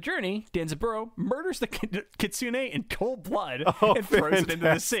 Halfway through the journey, Danzaburo murders the kitsune in cold blood and throws it into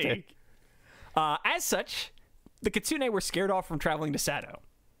the sea. As such, the kitsune were scared off from traveling to Sado.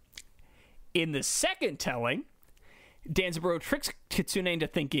 In the second telling, Danzaburo tricks Kitsune into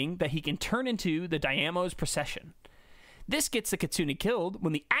thinking that he can turn into the Dayamo's procession. This gets the Kitsune killed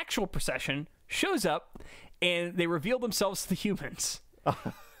when the actual procession shows up and they reveal themselves to the humans.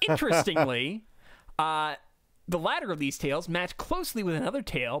 Interestingly, the latter of these tales match closely with another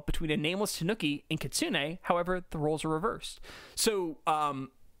tale between a nameless Tanuki and Kitsune. However, the roles are reversed. So,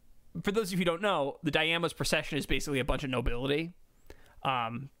 for those of you who don't know, the Dayamo's procession is basically a bunch of nobility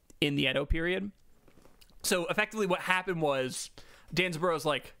in the Edo period. So effectively what happened was Danzaburo's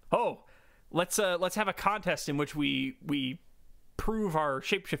like, oh, let's have a contest in which we prove our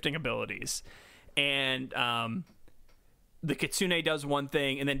shape-shifting abilities. And the Kitsune does one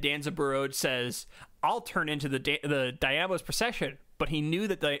thing, and then Danzaburo says, I'll turn into the Dayamo's procession. But he knew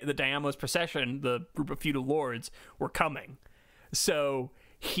that the Dayamo's procession, the group of feudal lords, were coming. So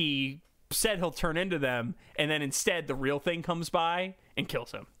he said he'll turn into them, and then instead the real thing comes by and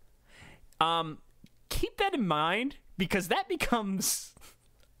kills him. Keep that in mind, because that becomes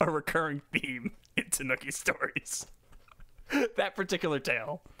a recurring theme in Tanuki stories. That particular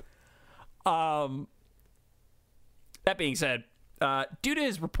tale. That being said, due to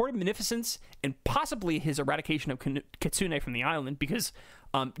his reported munificence and possibly his eradication of Kitsune from the island, because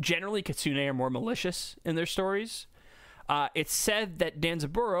generally Kitsune are more malicious in their stories, it's said that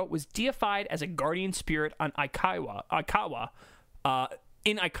Danzaburo was deified as a guardian spirit on Aikawa,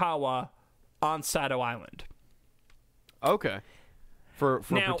 in Aikawa on Sado Island. Okay. For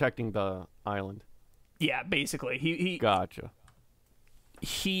now, protecting the island. Yeah, basically. He Gotcha.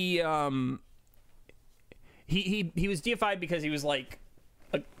 He was deified because he was like,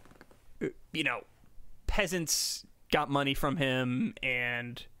 peasants got money from him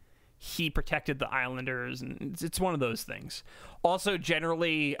and he protected the islanders, and it's one of those things. Also,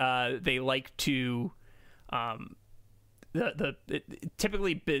 generally, they like to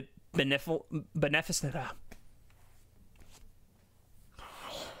typically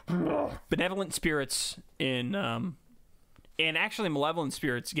benevolent spirits and actually malevolent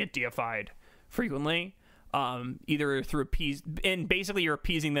spirits get deified frequently, either through and basically you're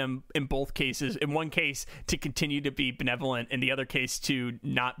appeasing them in both cases. In one case to continue to be benevolent, in the other case to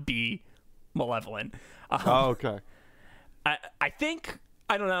not be malevolent. Okay. I think,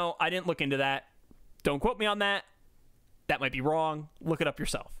 I don't know, I didn't look into that. Don't quote me on that. That might be wrong. Look it up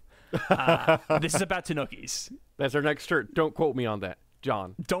yourself. This is about Tanukis. That's our next shirt. Don't quote me on that,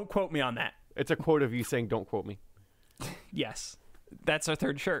 John. Don't quote me on that. It's a quote of you saying, don't quote me. Yes. That's our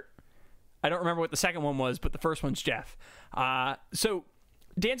third shirt. I don't remember what the second one was, but the first one's Jeff. So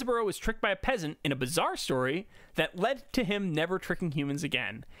Danzaburo was tricked by a peasant in a bizarre story that led to him never tricking humans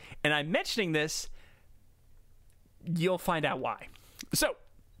again. And I'm mentioning this, you'll find out why. So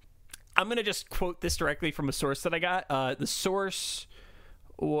I'm going to just quote this directly from a source that I got. The source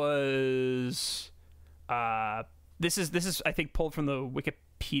was this is I think pulled from the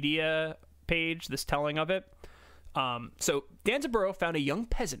Wikipedia page, this telling of it. So Danzaburo found a young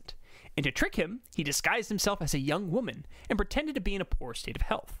peasant, and to trick him, he disguised himself as a young woman and pretended to be in a poor state of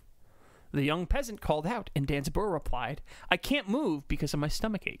health. The young peasant called out, and Danzaburo replied, "I can't move because of my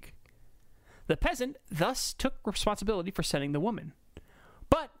stomachache." The peasant thus took responsibility for sending the woman,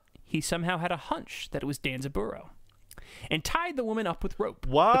 but he somehow had a hunch that it was Danzaburo, and tied the woman up with rope.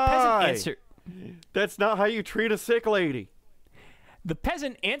 Why? The peasant answered, "That's not how you treat a sick lady." The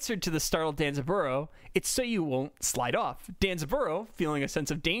peasant answered to the startled Danzaburo, "It's so you won't slide off." Danzaburo, feeling a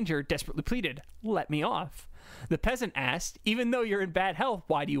sense of danger, desperately pleaded, "Let me off." The peasant asked, "Even though you're in bad health,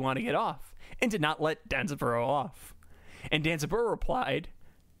 why do you want to get off?" and did not let Danzaburo off. And Danzaburo replied,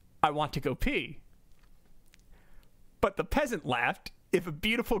 "I want to go pee." But the peasant laughed, "If a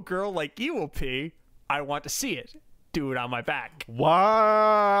beautiful girl like you will pee, I want to see it. Do it on my back."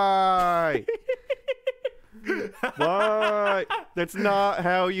 Why? Why? That's not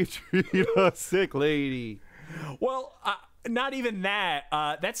how you treat a sick lady. Well, not even that.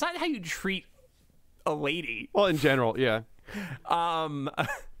 That's not how you treat a lady. Well, in general, yeah. I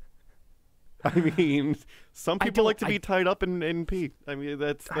mean, some people like to be tied up in pee. I mean,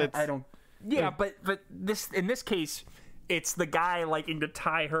 that's... I don't... Yeah, but this in this case, it's the guy liking to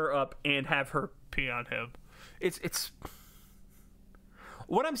tie her up and have her pee on him. It's...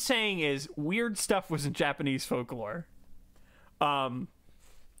 What I'm saying is weird stuff was in Japanese folklore. But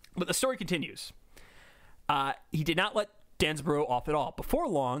the story continues. He did not let Danzaburo off at all. Before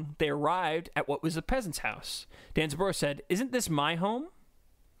long, they arrived at what was a peasant's house. Danzaburo said, "Isn't this my home?"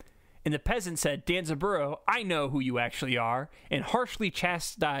 And the peasant said, "Danzaburo, I know who you actually are," and harshly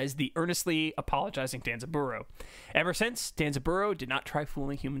chastised the earnestly apologizing Danzaburo. Ever since, Danzaburo did not try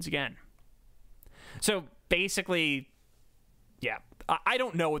fooling humans again. So basically, yeah, I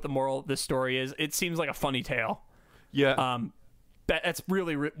don't know what the moral of this story is. It seems like a funny tale. Yeah. That's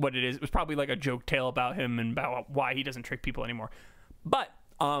really what it is. It was probably like a joke tale about him and about why he doesn't trick people anymore. But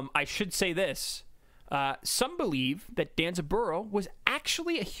I should say this. Some believe that Danzaburo was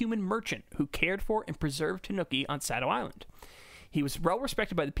actually a human merchant who cared for and preserved Tanuki on Sado Island. He was well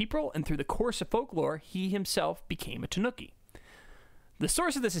respected by the people, and through the course of folklore, he himself became a Tanuki. The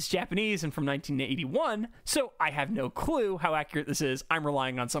source of this is Japanese and from 1981, so I have no clue how accurate this is. I'm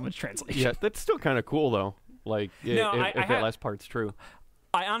relying on someone's translation. Yeah, that's still kind of cool, though. Like, if that last part's true.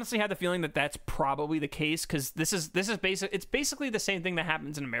 I honestly have the feeling that that's probably the case, because this is it's basically the same thing that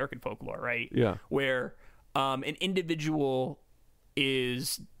happens in American folklore, right? Yeah. Where an individual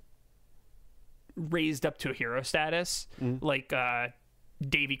is raised up to a hero status, like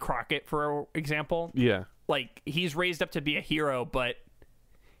Davy Crockett, for example. Yeah. Like, he's raised up to be a hero, but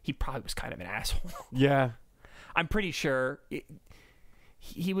he probably was kind of an asshole. Yeah. I'm pretty sure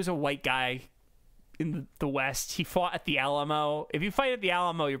he was a white guy in the West. He fought at the Alamo. If you fight at the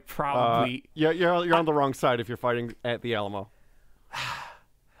Alamo, you're probably... you're on the wrong side if you're fighting at the Alamo.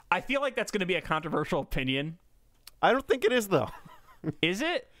 I feel like that's going to be a controversial opinion. I don't think it is, though. Is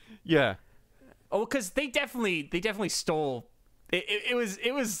it? Yeah. Oh, because they definitely stole... It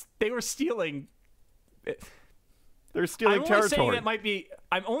was they were stealing... They're stealing territory.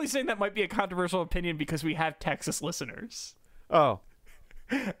 I'm only saying that might be a controversial opinion because we have Texas listeners. Oh.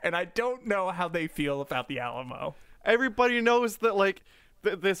 And I don't know how they feel about the Alamo. Everybody knows that, like,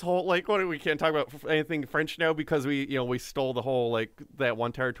 this whole, like, we can't talk about anything French now because we stole the whole, like, that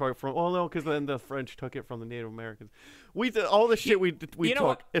one territory from, because then the French took it from the Native Americans. We did all the shit we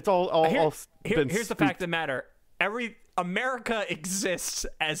took. It's all here's the fact of the matter. America exists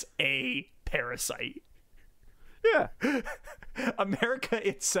as a parasite. Yeah. America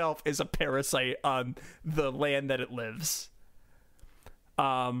itself is a parasite on the land that it lives.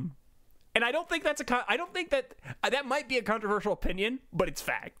 And I don't think I don't think that might be a controversial opinion, but it's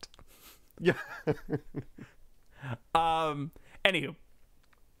fact. Yeah. Anywho,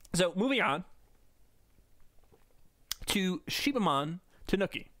 so moving on to Shibamon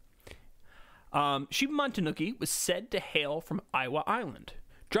Tanuki. Shibamon Tanuki was said to hail from Iwa Island,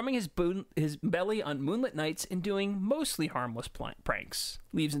 drumming his belly on moonlit nights and doing mostly harmless pranks.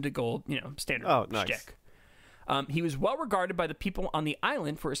 Leaves into gold, standard shtick. He was well regarded by the people on the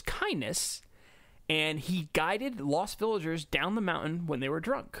island for his kindness, and he guided lost villagers down the mountain when they were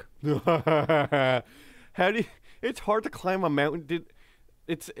drunk. It's hard to climb a mountain.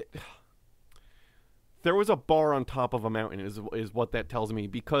 There was a bar on top of a mountain is what that tells me,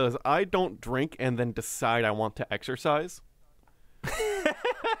 because I don't drink and then decide I want to exercise.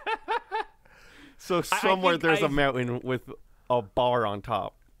 So somewhere there's a mountain with a bar on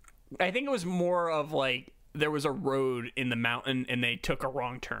top. I think it was more of like there was a road in the mountain and they took a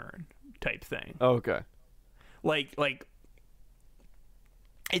wrong turn type thing. Okay. Like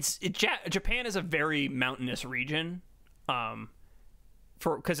Japan is a very mountainous region.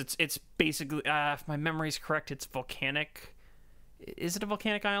 Because it's basically, if my memory's correct, it's volcanic. Is it a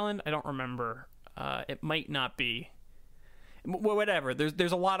volcanic island? I don't remember. It might not be. Well, whatever.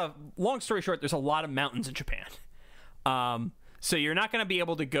 There's a lot of, long story short, there's a lot of mountains in Japan. So you're not going to be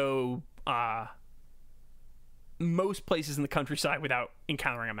able to go most places in the countryside without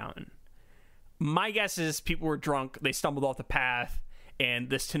encountering a mountain. My guess is people were drunk, they stumbled off the path,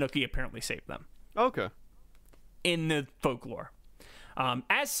 and this Tanuki apparently saved them. Okay. In the folklore.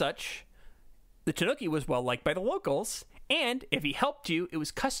 As such, the Tanuki was well liked by the locals, And if he helped you, it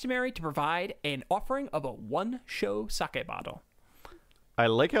was customary to provide an offering of a one-show sake bottle. I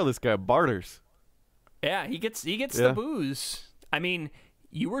like how this guy barters. Yeah, he gets the booze. I mean,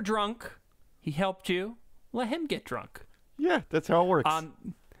 you were drunk. He helped you. Let him get drunk. Yeah, that's how it works.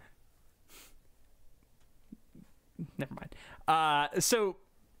 Never mind. So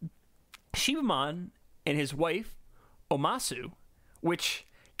Shibamon and his wife Omasu, which,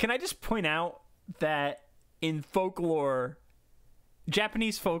 can I just point out that in folklore,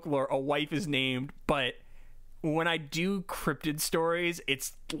 Japanese folklore, a wife is named, but when I do cryptid stories,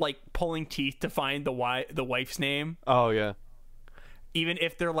 it's like pulling teeth to find the wife's name. Oh yeah. Even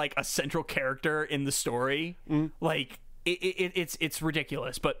if they're like a central character in the story, like it's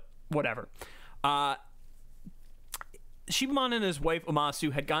ridiculous, but whatever. Shibamon and his wife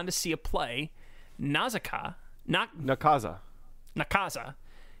Omasu had gone to see a play, Nakaza,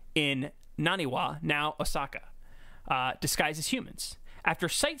 in Naniwa, now Osaka, disguised as humans. After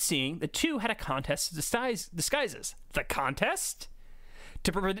sightseeing, the two had a contest to disguises. The contest?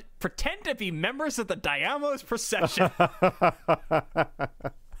 To pretend to be members of the Dayamo's procession.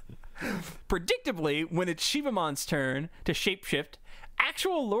 Predictably, when it's Shibamon's turn to shapeshift,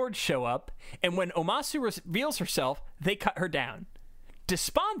 actual lords show up, and when Omasu reveals herself, they cut her down.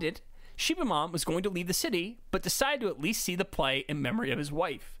 Despondent, Shibamon was going to leave the city, but decided to at least see the play in memory of his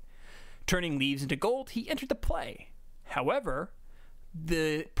wife. Turning leaves into gold, he entered the play. However,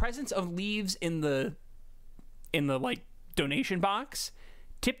 the presence of leaves in the like donation box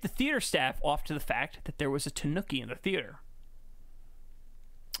tipped the theater staff off to the fact that there was a Tanuki in the theater.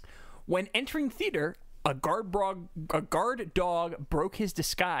 When entering theater, a guard dog broke his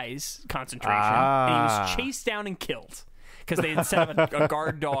disguise concentration, and he was chased down and killed because they had set up a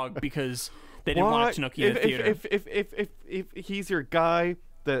guard dog because they didn't want a Tanuki in the theater. If he's your guy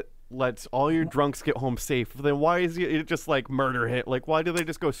that lets all your drunks get home safe, then why is it just like murder hit? Like, why do they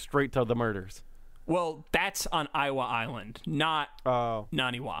just go straight to the murders? Well, that's on Iwa Island, not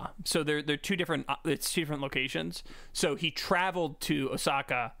Naniwa. So they're two different. It's two different locations. So he traveled to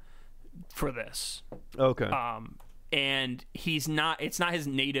Osaka for this. Okay. And he's not. It's not his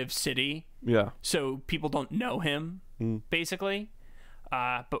native city. Yeah. So people don't know him, basically.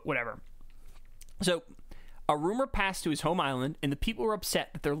 But whatever. So a rumor passed to his home island, and the people were upset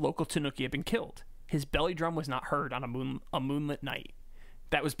that their local Tanuki had been killed. His belly drum was not heard on a moonlit night.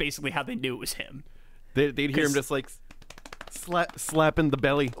 That was basically how they knew it was him. They'd hear him just like slapping the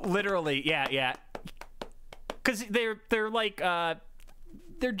belly. Literally, yeah. Because they're like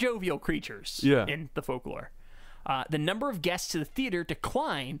they're jovial creatures in the folklore. The number of guests to the theater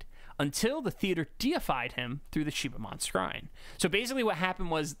declined until the theater deified him through the Shibamon shrine. So basically, what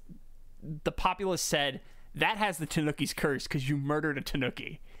happened was the populace said, that has the Tanuki's curse because you murdered a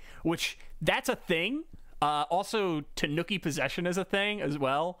Tanuki, which that's a thing. Also, Tanuki possession is a thing as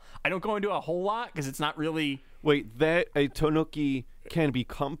well. I don't go into a whole lot because it's not really... Wait, that a Tanuki can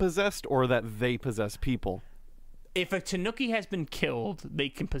become possessed or that they possess people? If a Tanuki has been killed, they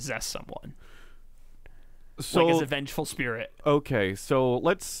can possess someone. So, like as a vengeful spirit. Okay, so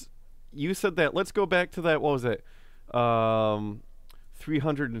you said that. Let's go back to that. What was it?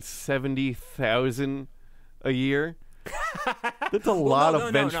 370,000 a year? That's a lot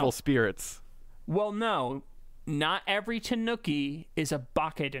of vengeful spirits. Well, no. Not every Tanuki is a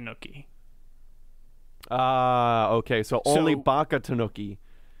Bake-Danuki. Okay. So only Baka Tanuki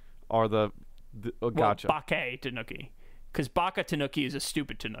are the gotcha. Well, Bake-Danuki. Because Baka Tanuki is a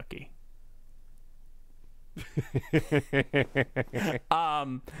stupid Tanuki.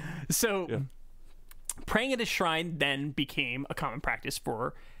 Praying at his shrine then became a common practice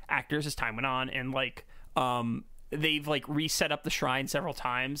for actors as time went on, and they've like reset up the shrine several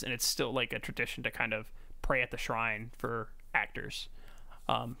times, and it's still like a tradition to kind of pray at the shrine for actors,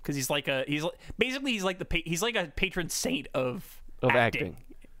 because he's like a patron saint of acting.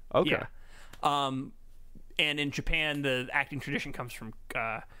 Okay. Yeah. And in Japan, the acting tradition comes from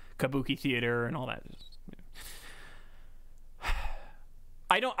kabuki theater and all that.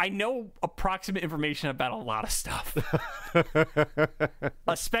 I know approximate information about a lot of stuff,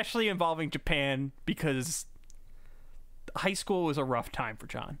 especially involving Japan, because high school was a rough time for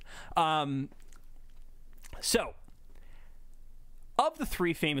John. So, of the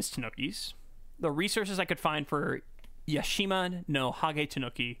three famous Tanukis, the resources I could find for Yashima no Hage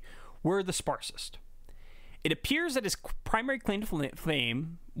Tanuki were the sparsest. It appears that his primary claim to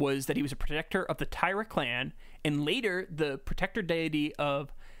fame was that he was a protector of the Taira clan, and later the protector deity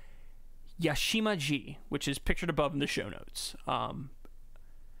of Yashima-ji, which is pictured above in the show notes.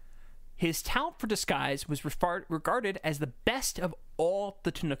 His talent for disguise was regarded as the best of all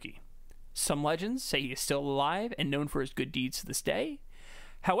the Tanuki. Some legends say he is still alive and known for his good deeds to this day.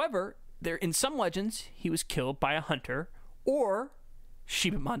 However, in some legends, he was killed by a hunter or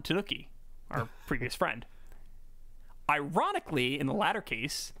Shibamon Tanuki, our previous friend. Ironically, in the latter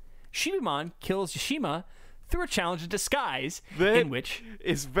case, Shibamon kills Yashima through a challenge of disguise, in which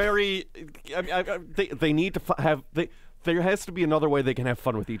is very. They need to have. There has to be another way they can have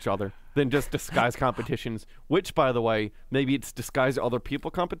fun with each other than just disguise competitions. Which, by the way, maybe it's disguise other people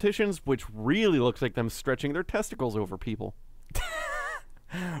competitions, which really looks like them stretching their testicles over people.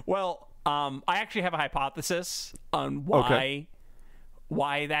 Well, I actually have a hypothesis on why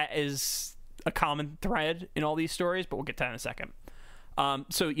that is a common thread in all these stories, but we'll get to that in a second.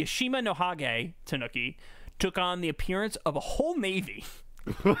 So Yashima no Hage Tanuki took on the appearance of a whole navy.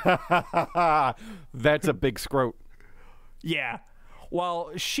 That's a big scrote. Yeah. While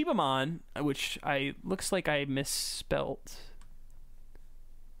Shibamon, which looks like I misspelt.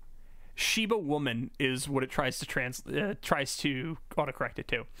 Shiba woman is what it tries to autocorrect it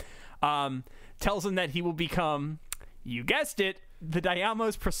to. Tells him that he will become, you guessed it, the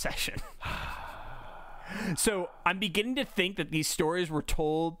Dayamo's procession. So I'm beginning to think that these stories were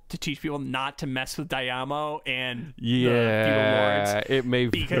told to teach people not to mess with Dayamo and the feudal lords. It may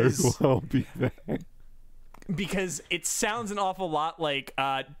very well be that. Because it sounds an awful lot like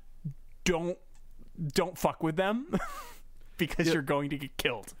don't fuck with them because you're going to get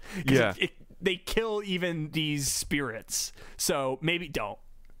killed. Yeah. They kill even these spirits. So maybe don't.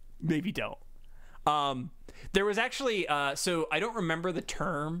 Maybe don't. There was actually so I don't remember the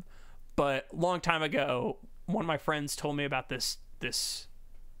term, but a long time ago, one of my friends told me about this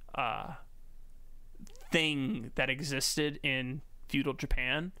thing that existed in feudal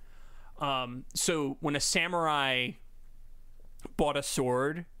Japan. So when a samurai bought a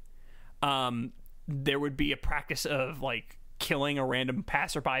sword, there would be a practice of like killing a random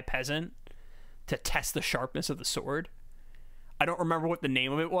passerby peasant to test the sharpness of the sword. I don't remember what the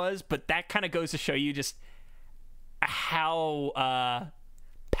name of it was, but that kind of goes to show you just how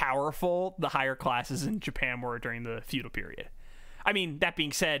powerful the higher classes in Japan were during the feudal period. I mean, that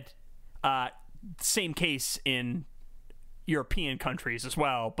being said, same case in European countries as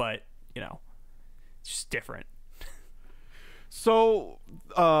well, but you know, it's just different. So,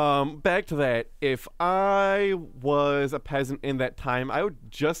 back to that. If I was a peasant in that time, I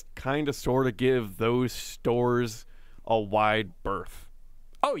would just kind of sort of give those stores a wide berth.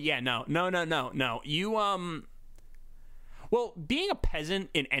 Oh yeah, no. You well, being a peasant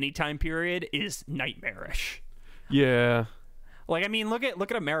in any time period is nightmarish. Yeah. Like, I mean, look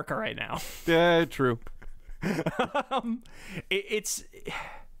at America right now. Yeah, true. It's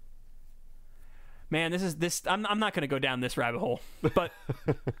man, this. I'm not going to go down this rabbit hole, but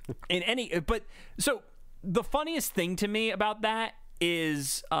so the funniest thing to me about that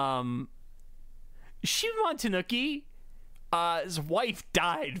is Shibamon Tanuki, his wife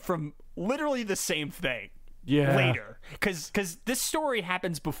died from literally the same thing. Yeah. Later, because this story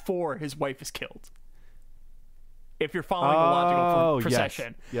happens before his wife is killed. If you're following the logical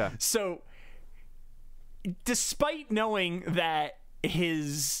procession, yes. Yeah. So, despite knowing that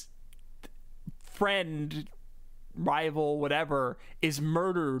his friend, rival, whatever, is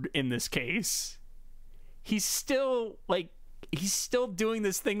murdered in this case, he's still doing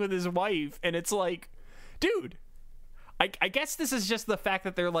this thing with his wife, and it's like, dude, I guess this is just the fact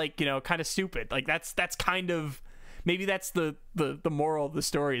that they're like, you know, kind of stupid. Like that's kind of, maybe that's the moral of the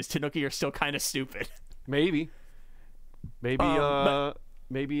story is Tanuki are still kind of stupid. Maybe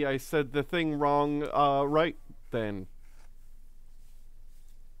maybe I said the thing wrong right then.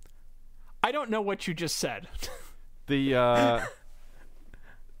 I don't know what you just said. The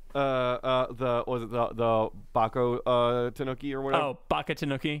was it the Bako Tanuki or whatever? Oh, Baka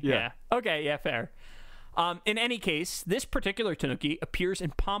Tanuki? Yeah. Okay, yeah, fair. In any case, this particular Tanuki appears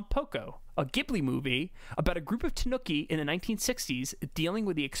in Pompoko, a Ghibli movie about a group of Tanuki in the 1960s dealing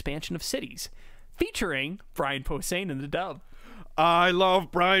with the expansion of cities, featuring Brian Posehn in the dub. I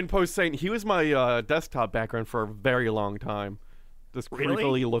love Brian Posehn. He was my desktop background for a very long time. Just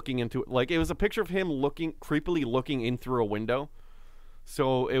creepily looking into it. Like, it was a picture of him creepily looking in through a window.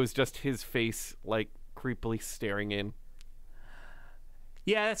 So it was just his face, like, creepily staring in.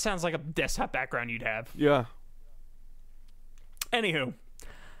 Yeah, that sounds like a desktop background you'd have. Yeah. Anywho,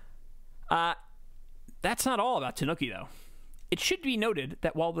 that's not all about Tanuki, though. It should be noted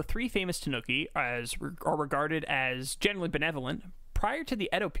that while the three famous Tanuki are regarded as generally benevolent, prior to the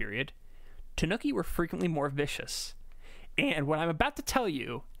Edo period, Tanuki were frequently more vicious. And what I'm about to tell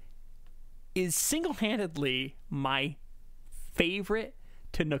you is single-handedly my favorite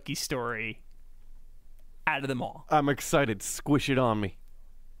Tanuki story out of them all. I'm excited. Squish it on me.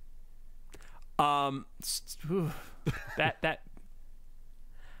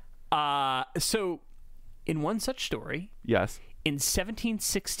 So, in one such story, Yes. in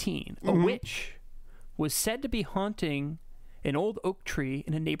 1716, a witch was said to be haunting an old oak tree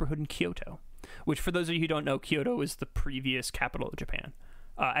in a neighborhood in Kyoto, which, for those of you who don't know, Kyoto was the previous capital of Japan.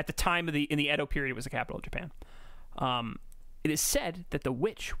 At the time in the Edo period, it was the capital of Japan. It is said that the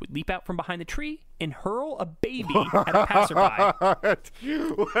witch would leap out from behind the tree and hurl a baby at a passerby.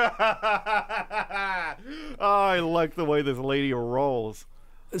 Oh, I like the way this lady rolls.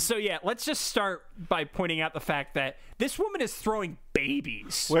 So yeah, let's just start by pointing out the fact that this woman is throwing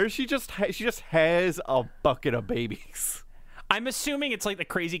babies. Where she just has a bucket of babies. I'm assuming it's like the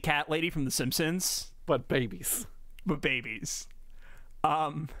crazy cat lady from The Simpsons. But babies.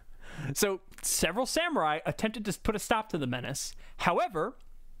 So several samurai attempted to put a stop to the menace. However,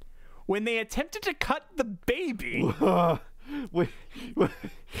 when they attempted to cut the baby,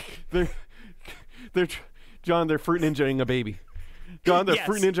 they're fruit ninjaing a baby. John, they're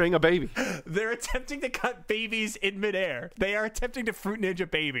fruit ninjaing a baby. They're attempting to cut babies in midair. They are attempting to fruit ninja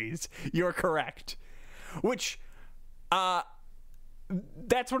babies. You're correct. Which,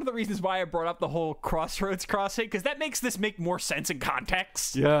 that's one of the reasons why I brought up the whole crossroads crossing, because that makes this make more sense in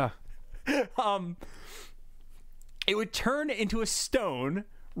context. Yeah. It would turn into a stone,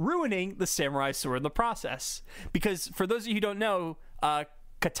 ruining the samurai sword in the process. Because for those of you who don't know,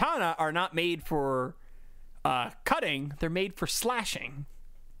 katana are not made for cutting; they're made for slashing.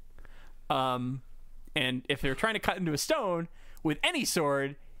 And if they're trying to cut into a stone with any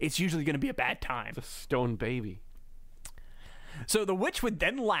sword, it's usually going to be a bad time. The stone baby. So the witch would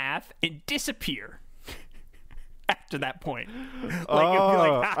then laugh and disappear. After that point,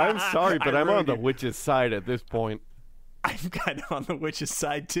 I'm sorry, but I'm on the witch's side at this point. I'm kind of on the witch's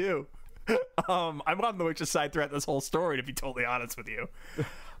side too. I'm on the witch's side throughout this whole story, to be totally honest with you.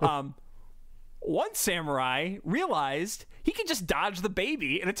 One samurai realized he could just dodge the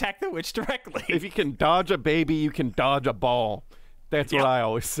baby and attack the witch directly. If you can dodge a baby, you can dodge a ball. That's what I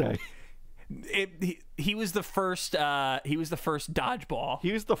always say. He was the first. He was the first dodgeball.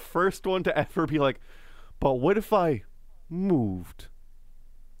 He was the first one to ever be like, but what if I moved?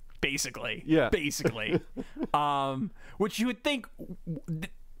 Basically. Yeah. Basically. Which you would think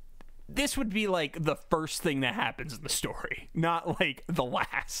this would be like the first thing that happens in the story, not like the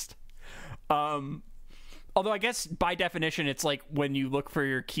last. Although I guess by definition, it's like when you look for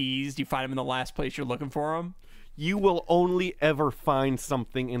your keys, you find them in the last place you're looking for them. You will only ever find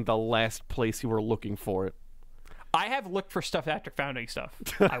something in the last place you were looking for it. I have looked for stuff after finding stuff,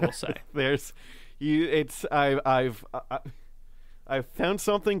 I will say. I've found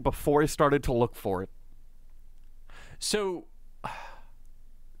something before I started to look for it. So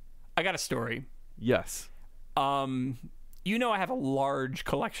I got a story. Yes. You know I have a large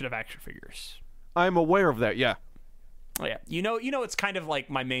collection of action figures. I'm aware of that, yeah. Oh, yeah. You know it's kind of like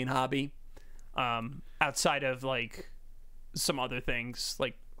my main hobby. Outside of like some other things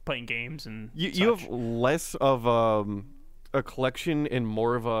like playing games and you have less of a collection and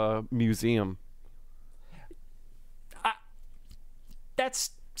more of a museum. That's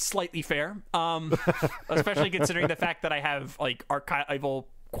slightly fair, especially considering the fact that I have like archival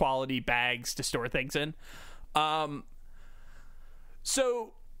quality bags to store things in.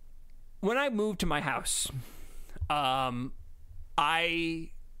 So when I moved to my house,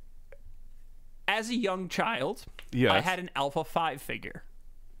 as a young child, yes. I had an Alpha 5 figure.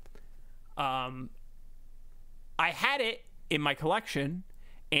 I had it in my collection,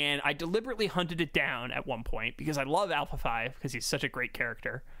 and I deliberately hunted it down at one point because I love Alpha 5 because he's such a great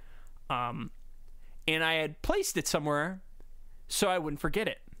character. And I had placed it somewhere so I wouldn't forget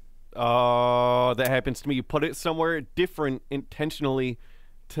it. Oh, that happens to me. You put it somewhere different intentionally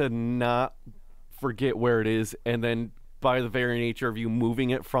to not forget where it is, and then by the very nature of you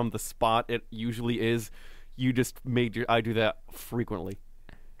moving it from the spot it usually is, you just I do that frequently.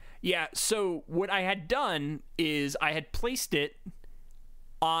 Yeah, so what I had done is I had placed it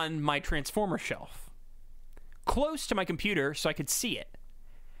on my Transformer shelf, close to my computer so I could see it.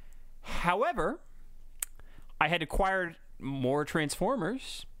 However, I had acquired more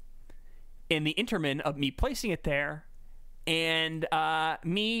Transformers in the interim of me placing it there and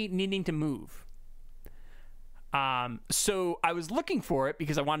me needing to move. So I was looking for it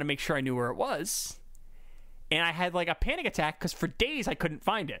because I wanted to make sure I knew where it was. And I had like a panic attack because for days I couldn't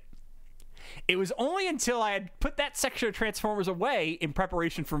find it. It was only until I had put that section of Transformers away in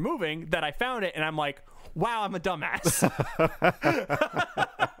preparation for moving that I found it, and I'm like, wow, I'm a dumbass.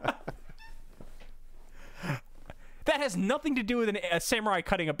 That has nothing to do with a samurai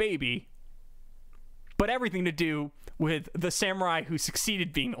cutting a baby, but everything to do with the samurai who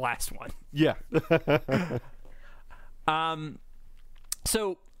succeeded being the last one. Yeah.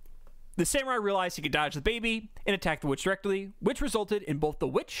 So the samurai realized he could dodge the baby and attack the witch directly, which resulted in both the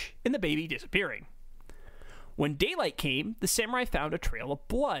witch and the baby disappearing. When daylight came, the samurai found a trail of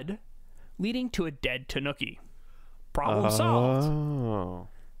blood leading to a dead Tanuki. Problem solved.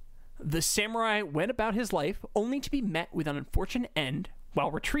 The samurai went about his life only to be met with an unfortunate end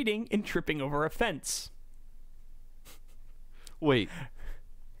while retreating and tripping over a fence. Wait.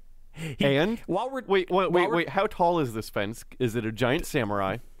 Wait. How tall is this fence? Is it a giant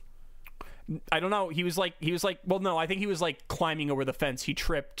samurai? I don't know. He was like, well, no, I think he was like climbing over the fence. He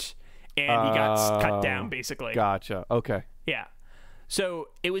tripped and he got cut down, basically. Gotcha. Okay. Yeah. So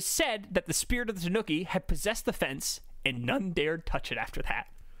it was said that the spirit of the Tanuki had possessed the fence and none dared touch it after that.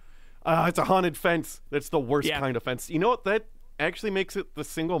 It's a haunted fence. That's the worst kind of fence. You know what? That actually makes it the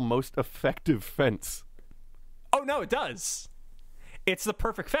single most effective fence. Oh, no, it does. It's the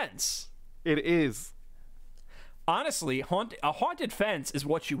perfect fence. It is. Honestly, a haunted fence is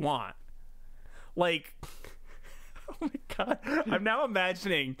what you want. Like, oh my God. I'm now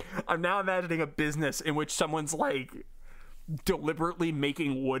imagining a business in which someone's like deliberately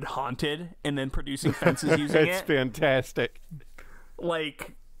making wood haunted and then producing fences using it. It's fantastic.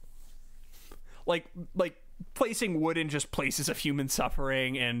 Like placing wood in just places of human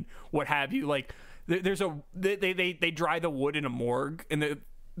suffering and what have you. Like they dry the wood in a morgue and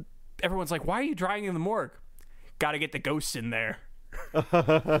everyone's like, why are you drying in the morgue? Gotta get the ghosts in there.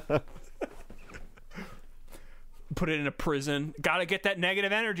 Put it in a prison. Gotta get that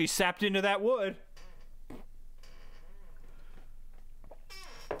negative energy sapped into that wood.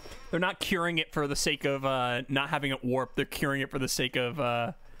 They're not curing it for the sake of not having it warped. They're curing it for the sake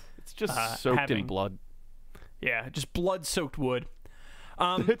of it's just soaked in blood. Yeah, just blood-soaked wood.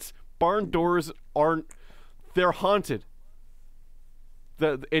 It's barn doors they're haunted.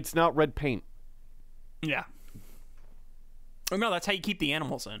 It's not red paint. Yeah. Oh no, that's how you keep the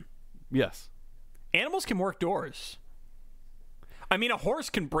animals in. Yes. Animals can work doors. I mean, a horse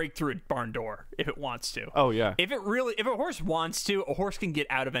can break through a barn door if it wants to. Oh yeah. If a horse wants to, a horse can get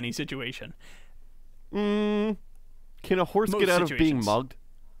out of any situation. Can a horse get out of being mugged?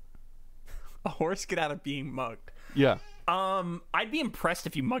 A horse get out of being mugged? Yeah. I'd be impressed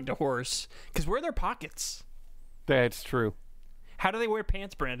if you mugged a horse, because where are their pockets? That's true. How do they wear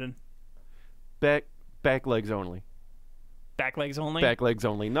pants, Brandon? Back legs only. Back legs only? Back legs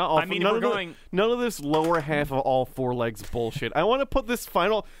only. None of this lower half of all four legs bullshit. I want to put this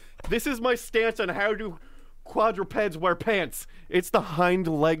is my stance on how do quadrupeds wear pants. It's the hind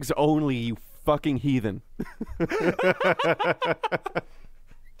legs only, you fucking heathen.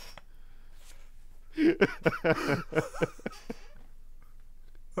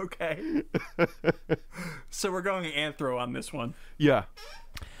 Okay. So we're going anthro on this one. Yeah.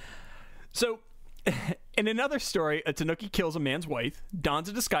 So, in another story, a Tanuki kills a man's wife, dons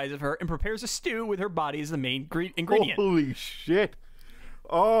a disguise of her, and prepares a stew with her body as the main ingredient. Holy shit.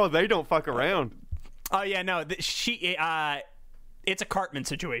 Oh, they don't fuck around. Oh, yeah, no. It's a Cartman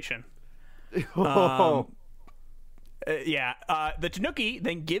situation. Oh. The Tanuki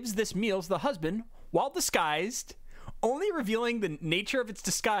then gives this meal to the husband while disguised, only revealing the nature of its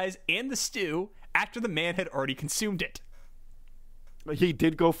disguise and the stew after the man had already consumed it. He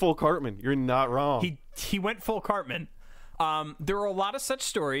did go full Cartman. You're not wrong. He went full Cartman. There are a lot of such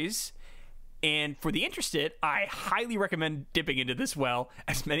stories, and for the interested, I highly recommend dipping into this well,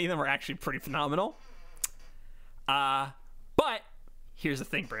 as many of them are actually pretty phenomenal. But here's the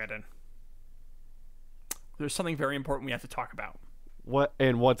thing, Brandon. There's something very important we have to talk about.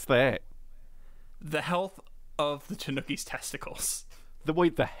 What's that? The health of the Tanuki's testicles.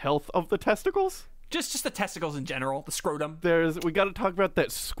 The health of the testicles? Just the testicles in general, the scrotum. We got to talk about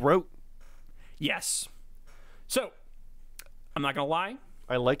that scrot. Yes. So, I'm not gonna lie.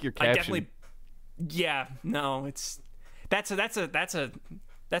 I like your caption. That's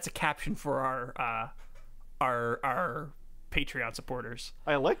a caption for our Patreon supporters.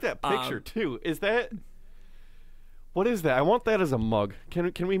 I like that picture too. What is that? I want that as a mug.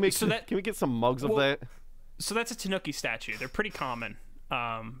 Can we get some mugs of that? So that's a Tanuki statue. They're pretty common.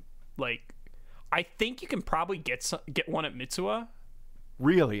 I think you can probably get one at Mitsuwa.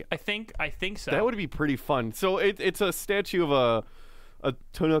 Really? I think so. That would be pretty fun. So it's a statue of a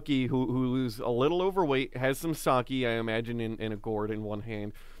Tanuki who's a little overweight, has some sake, I imagine, in a gourd in one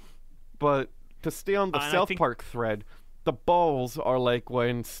hand. But to stay on the South Park thread, the balls are like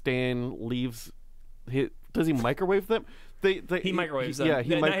when Stan leaves. Does he microwave them? He microwaves them. Yeah,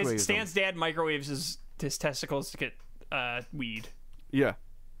 he microwaves Stan's dad microwaves his testicles to get weed. Yeah.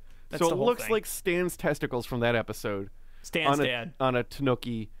 That's so the it whole looks thing. like Stan's testicles from that episode. Stan's dad. On a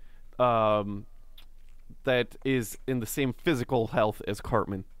Tanuki that is in the same physical health as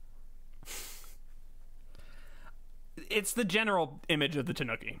Cartman. It's the general image of the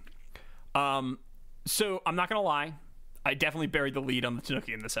Tanuki. So I'm not gonna lie, I definitely buried the lead on the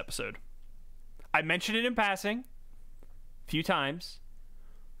Tanuki in this episode. I mentioned it in passing a few times.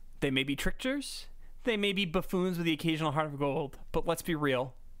 They may be tricksters, they may be buffoons with the occasional heart of gold, but let's be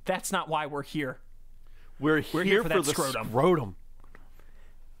real, that's not why we're here. We're here for that the scrotum. scrotum.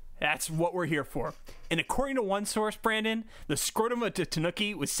 That's what we're here for. And according to one source, Brandon, the scrotum of the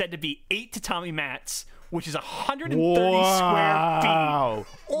Tanuki was said to be 8 tatami mats, which is 130 square feet,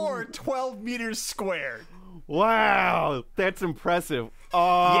 or 12 meters squared. Wow, that's impressive.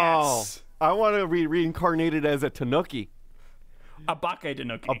 Oh, Yes. I want to be reincarnated as a Tanuki. A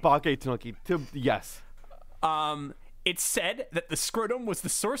Bake-Danuki. A Bake-Tanuki. Yes. It's said that the scrotum was the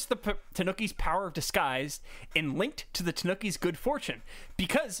source of the Tanuki's power of disguise and linked to the Tanuki's good fortune.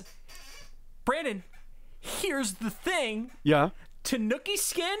 Because, Brandon, here's the thing. Yeah. Tanuki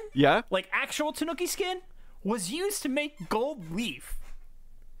skin, Yeah. like actual Tanuki skin, was used to make gold leaf.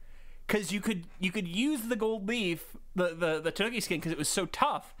 Because you could use the gold leaf, the Tanuki skin, because it was so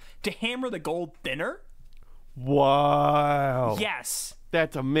tough, to hammer the gold thinner. Wow. Yes.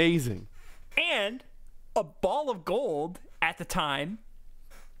 That's amazing. And a ball of gold at the time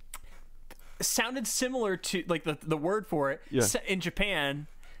sounded similar to, like, the word for it in Japan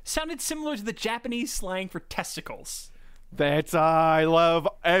sounded similar to the Japanese slang for testicles. I love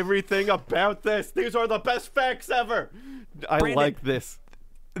everything about this. These are the best facts ever. I Brandon, like this.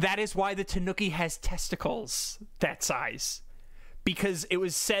 That is why the Tanuki has testicles that size. Because it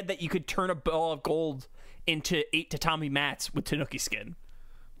was said that you could turn a ball of gold into 8 tatami mats with Tanuki skin.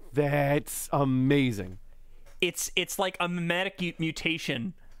 That's amazing. It's like a mimetic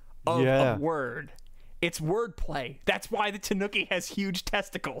mutation of a word. It's wordplay. That's why the Tanuki has huge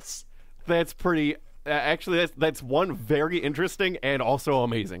testicles. That's pretty... actually, that's one very interesting and also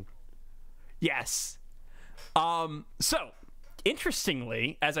amazing. Yes. So,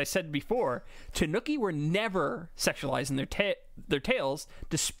 interestingly, as I said before, Tanuki were never sexualized in their tails,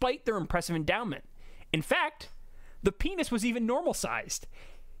 despite their impressive endowment. In fact, the penis was even normal-sized.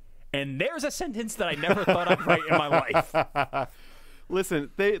 And there's a sentence that I never thought I'd write in my life.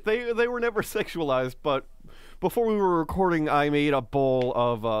 Listen, they were never sexualized, but before we were recording, I made a bowl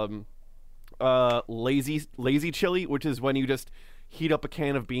of lazy chili, which is when you just heat up a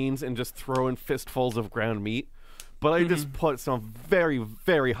can of beans and just throw in fistfuls of ground meat. But I just put some very,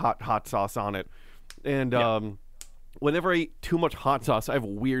 very hot sauce on it. And whenever I eat too much hot sauce, I have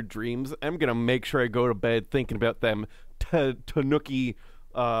weird dreams. I'm going to make sure I go to bed thinking about them Tanuki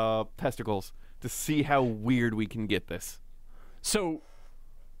testicles to see how weird we can get this. So,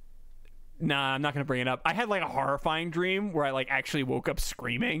 nah, I'm not going to bring it up. I had like a horrifying dream where I like actually woke up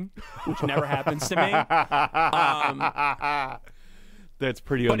screaming, which never happens to me. That's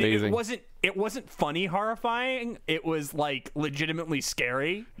pretty But amazing. it wasn't funny horrifying. It was like legitimately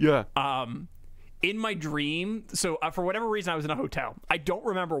scary. Yeah. In my dream, so for whatever reason, I was in a hotel. I don't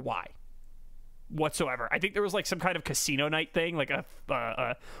remember why whatsoever. I think there was like some kind of casino night thing, like a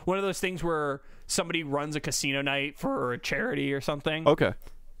one of those things where somebody runs a casino night for a charity or something. Okay.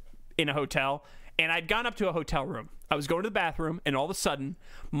 In a hotel, and I'd gone up to a hotel room. I was going to the bathroom, and all of a sudden,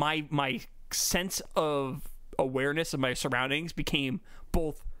 my sense of awareness of my surroundings became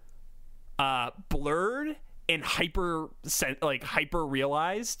both blurred and hyper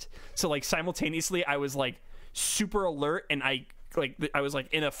realized. So like simultaneously, I was like super alert, and I was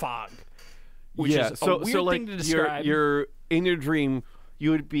like in a fog. Which is a weird thing to describe. You're in your dream,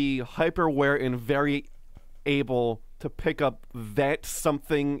 you would be hyper aware and very able to pick up that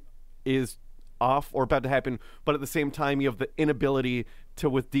something is off or about to happen, but at the same time you have the inability to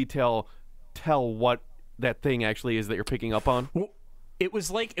with detail tell what that thing actually is that you're picking up on. Well, it was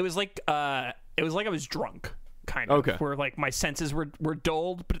like I was drunk, kind of. Okay. Where like my senses were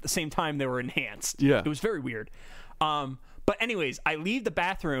dulled, but at the same time they were enhanced. Yeah. It was very weird. But anyways, I leave the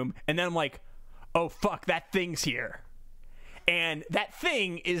bathroom and then I'm like, oh fuck, that thing's here. And that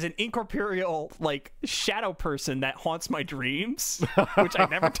thing is an incorporeal, like, shadow person that haunts my dreams, which I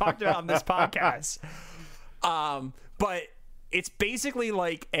never talked about on this podcast. But it's basically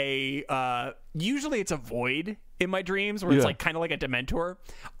like usually it's a void in my dreams where it's like kind of like a Dementor.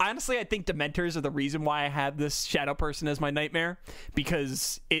 Honestly, I think Dementors are the reason why I have this shadow person as my nightmare,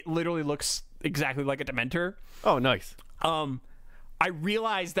 because it literally looks exactly like a Dementor. Oh, nice. I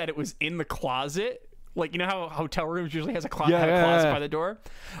realized that it was in the closet. Like, you know how hotel rooms usually has a closet by the door?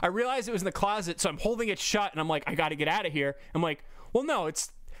 I realized it was in the closet, so I'm holding it shut, and I'm like, I got to get out of here. I'm like, well, no,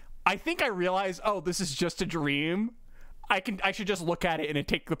 I think I realized, oh, this is just a dream. I should just look at it and it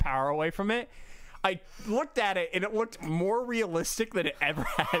take the power away from it. I looked at it and it looked more realistic than it ever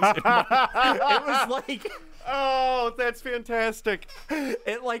has. It was like, oh, that's fantastic.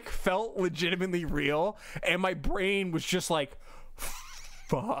 It like felt legitimately real, and my brain was just like,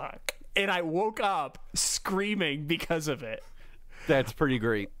 fuck. And I woke up screaming because of it. That's pretty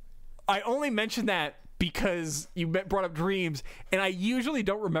great. I only mentioned that because you brought up dreams, and I usually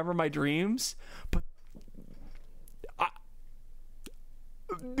don't remember my dreams, but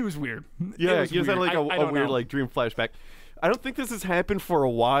it was weird. Yeah, you had like a weird know. like dream flashback. I don't think this has happened for a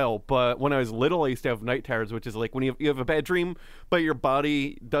while, but when I was little, I used to have night terrors, which is like when you have a bad dream, but your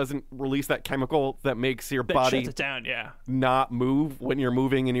body doesn't release that chemical that makes your body shuts it down, yeah, not move when you're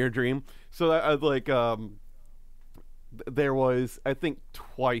moving in your dream. So that like there was, I think,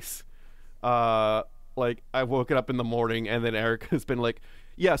 twice. Like I woke up in the morning and then Eric has been like,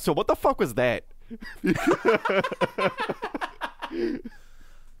 "Yeah, so what the fuck was that?"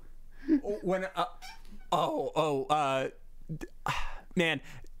 When man,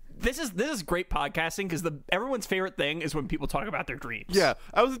 this is great podcasting because everyone's favorite thing is when people talk about their dreams. Yeah,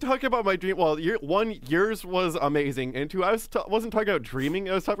 I wasn't talking about my dream. Well, yours was amazing, and two, I wasn't talking about dreaming.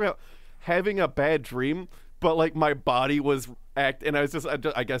 I was talking about having a bad dream, but like my body was and I was just,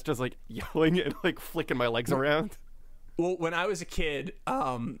 I guess, just like yelling and like flicking my legs around. Well, when I was a kid,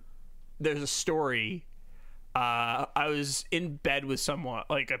 there's a story. I was in bed with someone,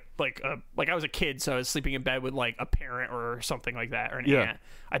 like I was a kid, so I was sleeping in bed with like a parent or something like that, or an aunt.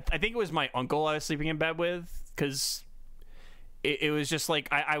 I think it was my uncle I was sleeping in bed with, because it was just like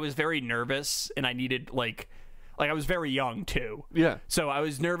I was very nervous and I needed like I was very young too. Yeah. So I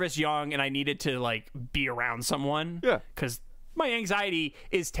was nervous, young, and I needed to like be around someone. Yeah. Because my anxiety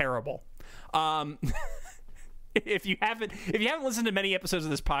is terrible. If you haven't listened to many episodes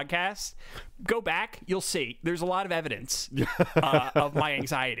of this podcast, go back. You'll see there's a lot of evidence of my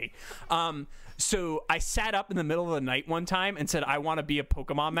anxiety. So I sat up in the middle of the night one time and said, "I want to be a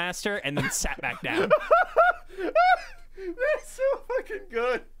Pokemon master," and then sat back down. That's so fucking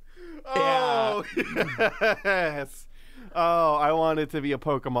good. Oh, yeah. Yes. Oh, I wanted to be a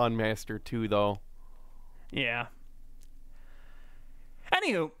Pokemon master too, though. Yeah.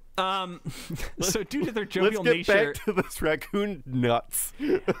 Anywho. So due to their jovial nature, let's get back to this raccoon nuts.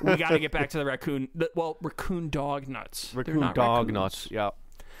 We got to get back to the raccoon. Raccoon dog nuts. Raccoon dog nuts. Yeah.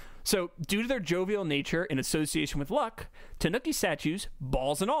 So due to their jovial nature in association with luck, Tanuki statues,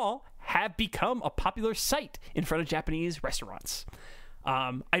 balls and all, have become a popular sight in front of Japanese restaurants.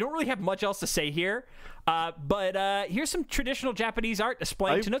 I don't really have much else to say here, but here's some traditional Japanese art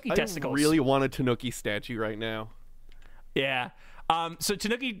displaying Tanuki testicles. I really want a Tanuki statue right now. Yeah. So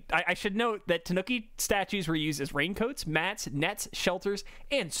Tanuki, I should note that Tanuki statues were used as raincoats, mats, nets, shelters,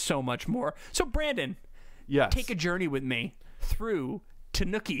 and so much more. So Brandon, yes, take a journey with me through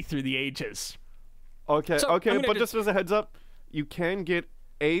Tanuki through the ages. Okay, so but just as a heads up, you can get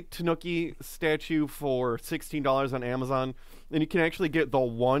a Tanuki statue for $16 on Amazon, and you can actually get the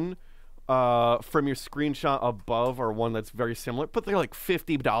one from your screenshot above, or one that's very similar, but they're like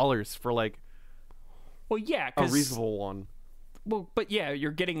 $50 for like a reasonable one. Well, but yeah,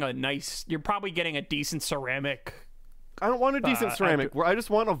 you're probably getting a decent ceramic. I don't want a decent ceramic. I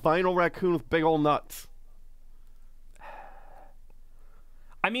just want a vinyl raccoon with big old nuts.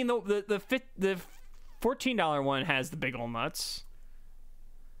 I mean, the $14 one has the big old nuts.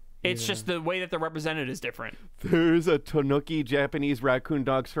 It's just the way that they're represented is different. There's a Tanuki Japanese raccoon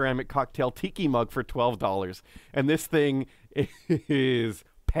dog ceramic cocktail tiki mug for $12, and this thing is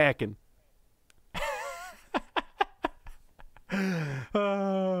packing.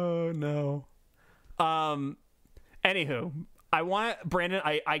 Oh no. Anywho, Brandon,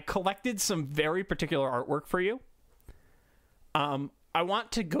 I collected some very particular artwork for you. I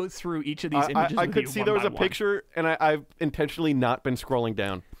want to go through each of these images. I could see there was a picture, and I've intentionally not been scrolling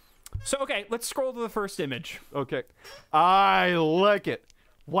down. So okay, let's scroll to the first image. Okay, I like it.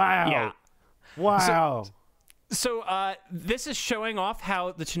 Wow. Yeah. Wow. So this is showing off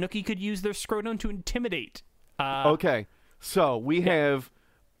how the Tanuki could use their scrotum to intimidate. Okay. So we have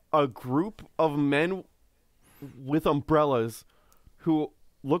a group of men with umbrellas who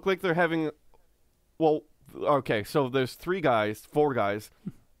look like they're having. Well, okay. So there's three guys. I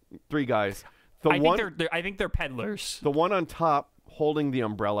think they're peddlers. The one on top holding the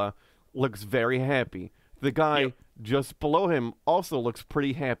umbrella looks very happy. The guy just below him also looks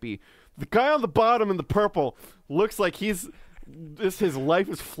pretty happy. The guy on the bottom in the purple looks like his life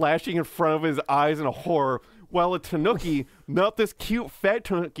is flashing in front of his eyes in a horror. While a Tanuki, not this cute fat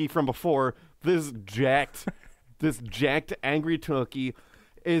Tanuki from before, this jacked angry Tanuki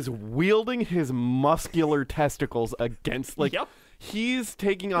is wielding his muscular testicles against, like, he's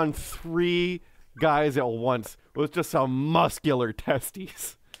taking on 3 guys at once with just some muscular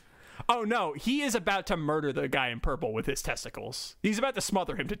testes. Oh no, he is about to murder the guy in purple with his testicles. He's about to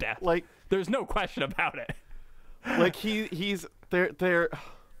smother him to death. Like, there's no question about it. Like he's they're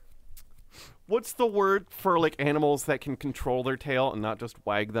what's the word for like animals that can control their tail and not just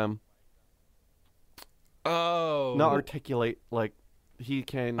wag them? Oh. Not articulate, like he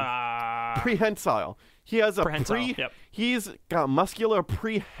can prehensile. He has a he's got muscular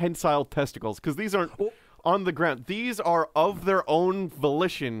prehensile testicles because these aren't on the ground. These are of their own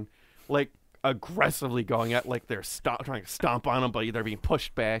volition, like aggressively going at, like they're trying to stomp on them, but they're being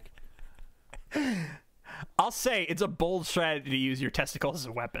pushed back. I'll say it's a bold strategy to use your testicles as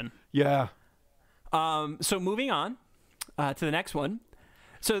a weapon. Yeah. So moving on to the next one.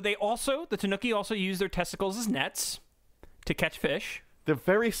 So the Tanuki also use their testicles as nets to catch fish. They're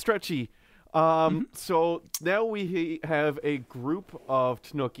very stretchy. So now we have a group of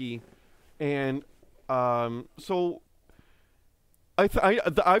Tanuki, and so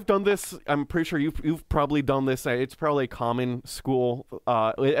I've done this. I'm pretty sure you've probably done this. It's probably a common school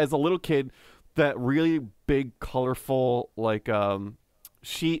as a little kid. That really big, colorful, like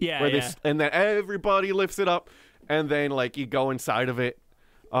sheet, and then everybody lifts it up, and then like you go inside of it.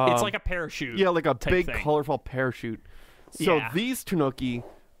 It's like a parachute. Yeah, like a big, thing. colorful parachute. So these Tanuki,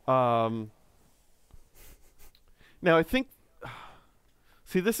 now I think,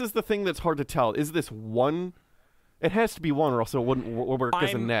 see, this is the thing that's hard to tell. Is this one? It has to be one, or else it wouldn't work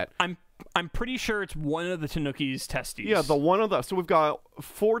as a net. I'm pretty sure it's one of the Tanuki's testes. Yeah, the one of the. So we've got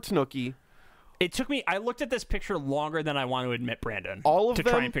 4 Tanuki. It took me. I looked at this picture longer than I want to admit, Brandon. All of to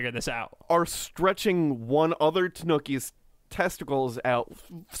them try and figure this out. Are stretching one other Tanuki's testicles out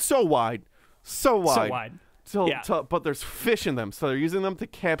so wide. But there's fish in them, so they're using them to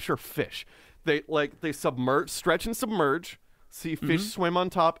capture fish. They stretch and submerge. See fish swim on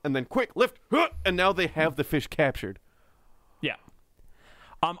top, and then quick lift, and now they have the fish captured. Yeah.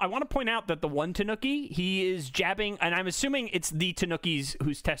 I want to point out that the one Tanuki, he is jabbing, and I'm assuming it's the Tanuki's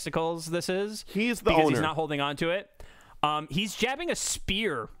whose testicles this is. He's the because owner. He's not holding on to it. He's jabbing a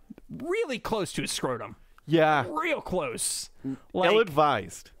spear really close to his scrotum. Yeah. Real close.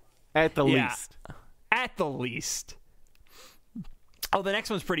 Ill-advised, at the least. At the least. Oh, the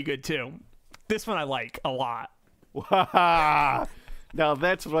next one's pretty good, too. This one I like a lot. Now,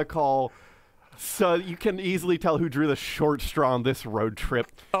 that's what I call... So you can easily tell who drew the short straw on this road trip.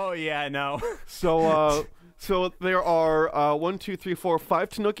 Oh yeah, I know. So there are 1, 2, 3, 4, 5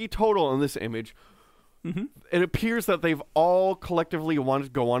 Tanuki total in this image. It appears that they've all collectively wanted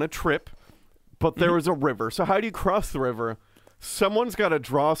to go on a trip, but there was a river. So how do you cross the river? Someone's got to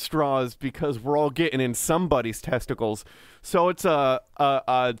draw straws because we're all getting in somebody's testicles. So it's a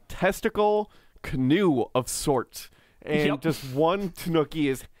testicle canoe of sorts, and just one Tanuki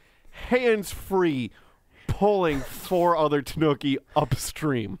is hands-free pulling 4 other Tanuki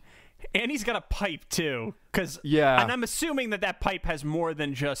upstream. And he's got a pipe, too. And I'm assuming that pipe has more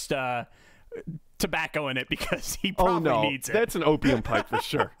than just tobacco in it because he probably needs it. That's an opium pipe for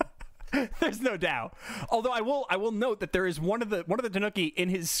sure. There's no doubt. Although I will note that there is one of the Tanuki in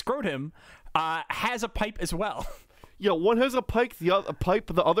his scrotum has a pipe as well. Yeah, one has a pipe,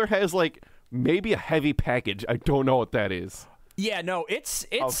 the other has like maybe a heavy package. I don't know what that is. Yeah, no, it's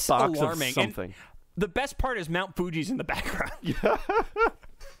a box alarming. Of something. And the best part is Mount Fuji's in the background. Yeah.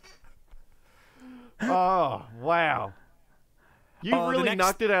 Oh, wow. You really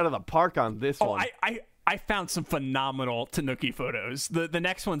knocked it out of the park on this one. I found some phenomenal Tanuki photos. The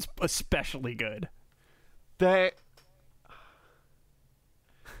next one's especially good.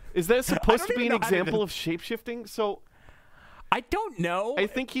 Is that supposed to be an example of shapeshifting? So I don't know. I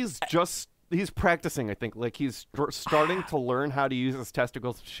think he's practicing, I think. Like, he's starting to learn how to use his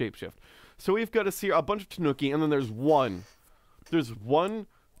testicles to shapeshift. So we've got to see a bunch of Tanuki, and then there's one. There's one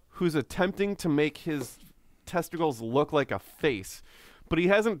who's attempting to make his testicles look like a face. But he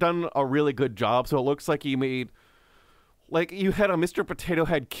hasn't done a really good job, so it looks like he made... Like, you had a Mr. Potato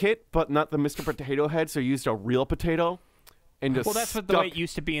Head kit, but not the Mr. Potato Head, so you used a real potato. And just that's the way it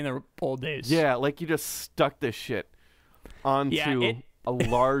used to be in the old days. Yeah, like you just stuck this shit onto... a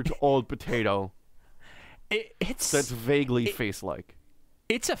large old potato that's vaguely face-like.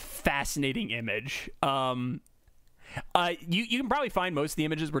 It's a fascinating image. You can probably find most of the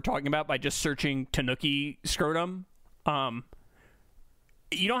images we're talking about by just searching Tanuki scrotum.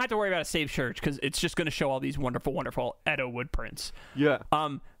 You don't have to worry about a safe search because it's just going to show all these wonderful, wonderful Edo wood prints. Yeah.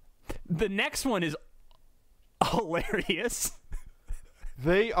 The next one is hilarious.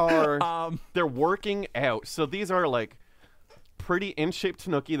 They are they're working out. So these are like pretty in-shape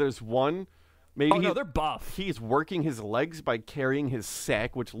Tanuki. There's one, maybe... Oh, no, they're buff. He's working his legs by carrying his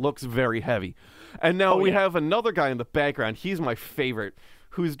sack, which looks very heavy. And now we have another guy in the background. He's my favorite,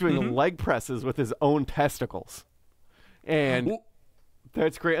 who's doing leg presses with his own testicles. And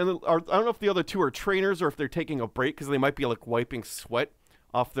that's great. And I don't know if the other two are trainers or if they're taking a break because they might be like wiping sweat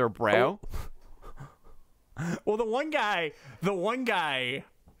off their brow. Well, the one guy,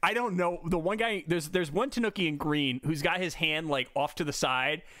 I don't know. The one guy, there's one Tanuki in green who's got his hand like off to the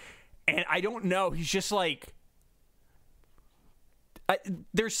side, and I don't know. He's just like,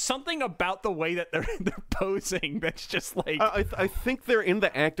 there's something about the way that they're posing that's just like. I think they're in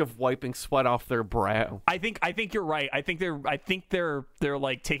the act of wiping sweat off their brow. I think you're right. I think they're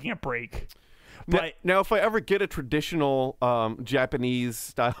like taking a break. But now, if I ever get a traditional Japanese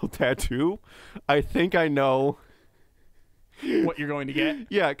style tattoo, I think I know what you're going to get.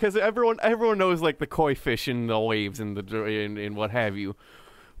 Yeah, because everyone knows like the koi fish and the waves and and what have you.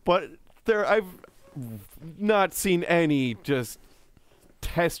 But I've not seen any just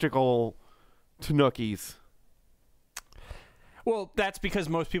testicle Tanukis. Well, that's because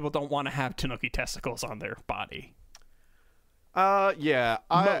most people don't want to have Tanuki testicles on their body. Yeah.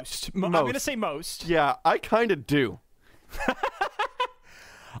 Most. I'm going to say most. Yeah, I kind of do.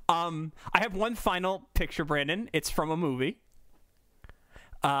 I have one final picture, Brandon. It's from a movie.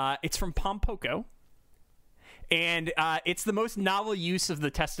 It's from Pompoko. And it's the most novel use of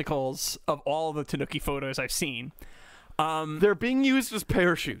the testicles of all the Tanuki photos I've seen. They're being used as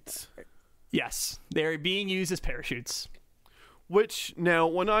parachutes. Yes, they're being used as parachutes. Which, now,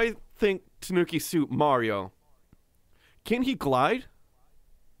 when I think Tanuki suit Mario... Can he glide?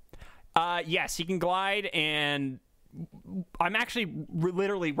 Yes, he can glide, and I'm actually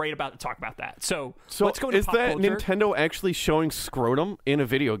literally right about to talk about that. So let's go to is pop that culture. Nintendo actually showing scrotum in a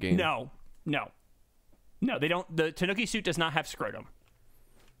video game? No, they don't. The Tanuki suit does not have scrotum.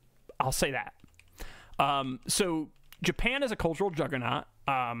 I'll say that. So Japan is a cultural juggernaut.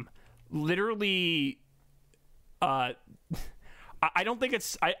 Literally, I don't think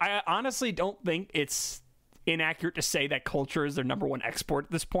it's. I honestly don't think it's inaccurate to say that culture is their number one export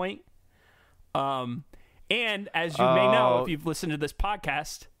at this point. And as you may know, if you've listened to this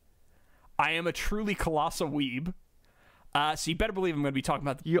podcast, I am a truly colossal weeb. So you better believe I'm going to be talking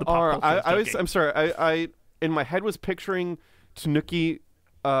about the pop culture. I'm sorry. I in my head was picturing Tanuki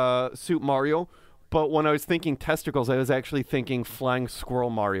suit Mario, but when I was thinking testicles, I was actually thinking flying squirrel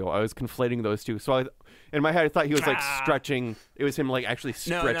Mario. I was conflating those two. So in my head, I thought he was like stretching. It was him like actually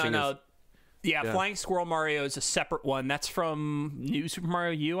stretching. No. Yeah, Flying Squirrel Mario is a separate one. That's from New Super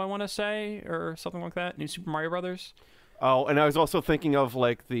Mario U, I want to say, or something like that. New Super Mario Brothers. Oh, and I was also thinking of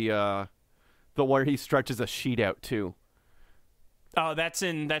like the one where he stretches a sheet out too. Oh, that's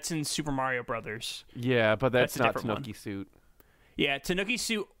in Super Mario Brothers. Yeah, but that's not Tanuki suit. Yeah, Tanuki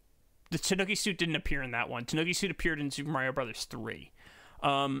suit. The Tanuki suit didn't appear in that one. Tanuki suit appeared in Super Mario Brothers 3.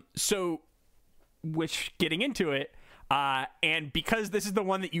 So, which getting into it, and because this is the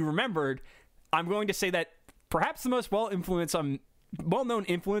one that you remembered. I'm going to say that perhaps the most well-known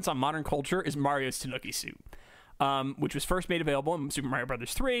influence on modern culture is Mario's Tanuki suit, which was first made available in Super Mario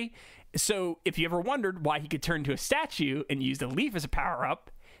Bros. 3. So if you ever wondered why he could turn into a statue and use the leaf as a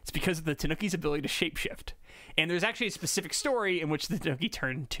power-up, it's because of the Tanuki's ability to shapeshift. And there's actually a specific story in which the Tanuki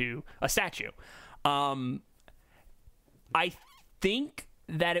turned to a statue. I think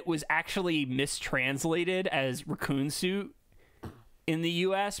that it was actually mistranslated as raccoon suit in the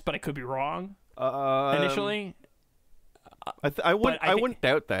U.S., but I could be wrong. Initially, I wouldn't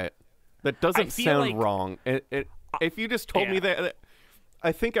doubt that. That doesn't sound wrong. If you just told me that,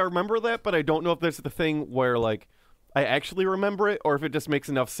 I think I remember that, but I don't know if there's the thing where like I actually remember it, or if it just makes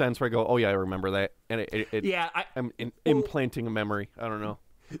enough sense where I go, "Oh yeah, I remember that," and I'm implanting a memory. I don't know.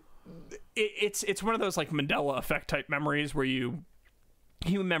 It's one of those like Mandela effect type memories where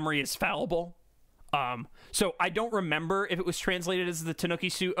human memory is fallible. So I don't remember if it was translated as the Tanuki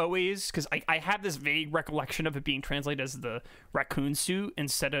suit always, because I have this vague recollection of it being translated as the raccoon suit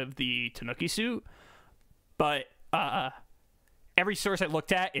instead of the Tanuki suit. But every source I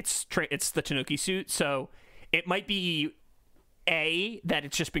looked at, it's the Tanuki suit. So it might be A, that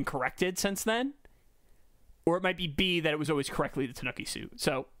it's just been corrected since then, or it might be B, that it was always correctly the Tanuki suit.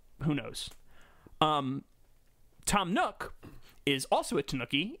 So who knows? Tom Nook is also a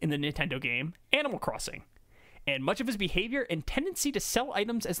Tanuki in the Nintendo game Animal Crossing, and much of his behavior and tendency to sell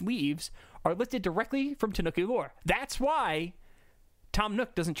items as leaves are lifted directly from Tanuki lore. That's why Tom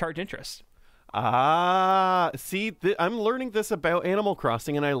Nook doesn't charge interest. See, I'm learning this about Animal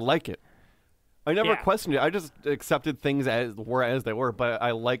Crossing, and I like it. I never questioned it. I just accepted things as they were, but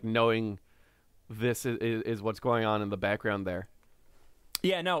I like knowing this is what's going on in the background there.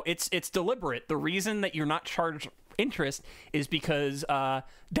 Yeah, no, it's deliberate. The reason that you're not charged interest is because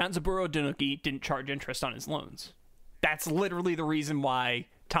Danzaburo Danuki didn't charge interest on his loans. That's literally the reason why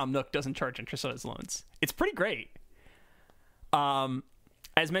Tom Nook doesn't charge interest on his loans. It's pretty great.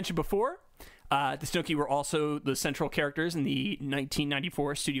 As mentioned before, the Tanuki were also the central characters in the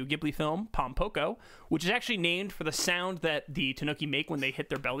 1994 Studio Ghibli film Pom Poko, which is actually named for the sound that the Tanuki make when they hit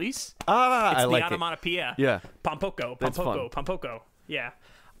their bellies. Ah, it's I like the onomatopoeia. Yeah. Pom Poko, Pom Poko, Pom Poko. Yeah.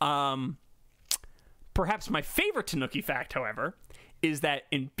 Perhaps my favorite Tanuki fact, however, is that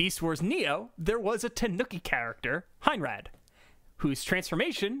in Beast Wars Neo, there was a Tanuki character, Heinrad, whose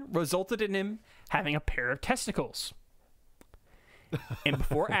transformation resulted in him having a pair of testicles. And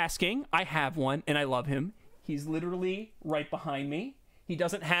before asking, I have one, and I love him. He's literally right behind me. He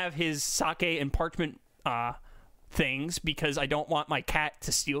doesn't have his sake and parchment things because I don't want my cat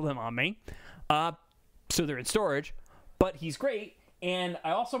to steal them on me. So they're in storage. But he's great, and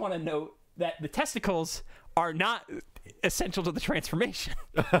I also want to note that the testicles are not essential to the transformation.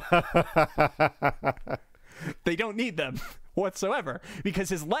 They don't need them whatsoever because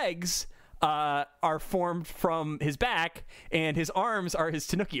his legs are formed from his back and his arms are his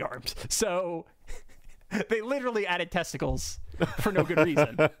Tanuki arms. So they literally added testicles for no good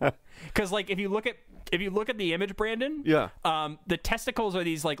reason. Because like if you look at the image, Brandon, yeah, the testicles are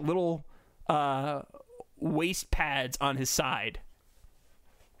these like little waist pads on his side.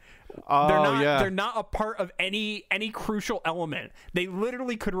 Oh, they're not a part of any crucial element. They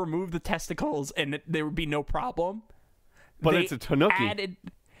literally could remove the testicles and there would be no problem. But it's a Tanuki.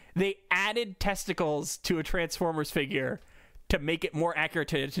 They added testicles to a Transformers figure to make it more accurate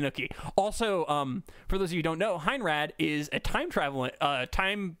to a Tanuki. Also, for those of you who don't know, Heinrad is a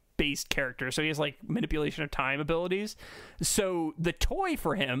time-based character, so he has like manipulation of time abilities. So the toy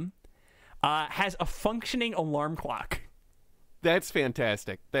for him has a functioning alarm clock. That's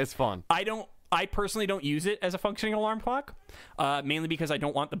fantastic. That's fun. I personally don't use it as a functioning alarm clock, mainly because I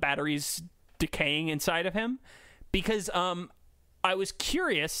don't want the batteries decaying inside of him. Because I was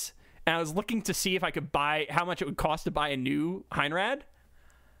curious, and I was looking to see if I could buy how much it would cost to buy a new Heinrad.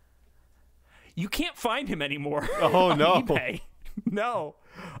 You can't find him anymore. Oh, on no. eBay. No.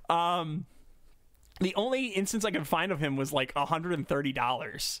 The only instance I could find of him was like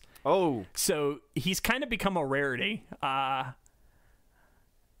 $130. Oh. So he's kind of become a rarity.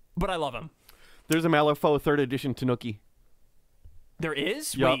 But I love him. There's a Malifaux 3rd edition Tanuki. There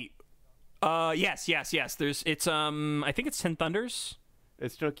is? Yep. Wait. Yes. It's I think it's 10 Thunders.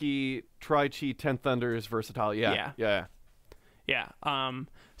 It's Tanuki Tri-Chi 10 Thunders Versatile. Yeah.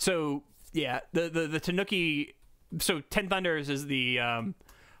 So yeah, the Tanuki. So 10 Thunders is the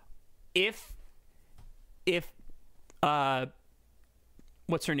if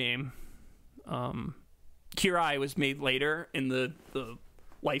what's her name? Kirai was made later in the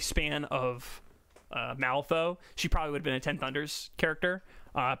lifespan of Malifaux. She probably would have been a 10 Thunders character,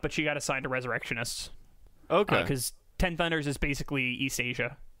 but she got assigned to Resurrectionists. Okay. Because 10 Thunders is basically East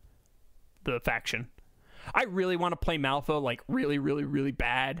Asia, the faction. I really want to play Malifaux like really, really, really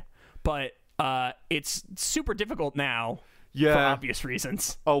bad, but it's super difficult now for obvious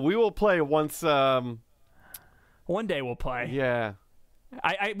reasons. Oh, we will play once. One day we'll play. Yeah.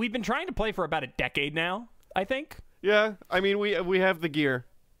 We've been trying to play for about a decade now, I think. Yeah, I mean we have the gear.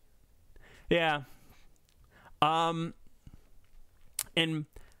 Yeah. And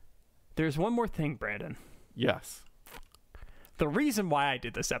there's one more thing, Brandon. Yes. The reason why I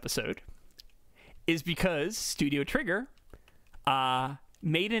did this episode is because Studio Trigger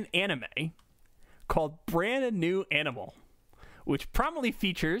made an anime called Brand New Animal, which prominently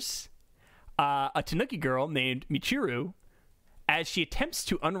features a Tanuki girl named Michiru as she attempts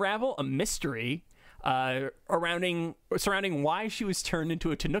to unravel a mystery surrounding why she was turned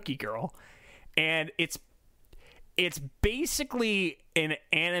into a Tanuki girl. And it's basically an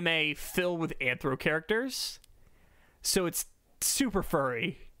anime filled with anthro characters. So it's super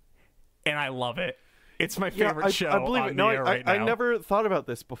furry, and I love it. It's my favorite show. I believe on it. the No, air right now. I never thought about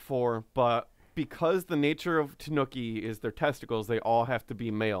this before, but because the nature of Tanuki is their testicles, they all have to be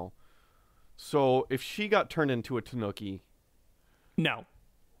male. So if she got turned into a Tanuki, no,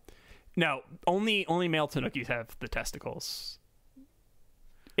 only male Tanukis have the testicles.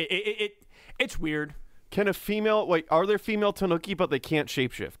 It's weird. Can a female are there female Tanuki but they can't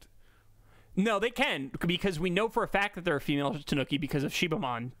shapeshift? No, they can, because we know for a fact that they're a female Tanuki because of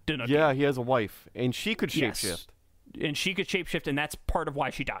Shibamon Tanuki. Yeah, he has a wife, and she could shapeshift. Yes. And she could shapeshift, and that's part of why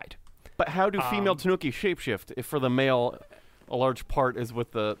she died. But how do female Tanuki shapeshift if for the male a large part is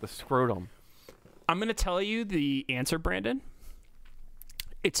with the scrotum? I'm going to tell you the answer, Brandon.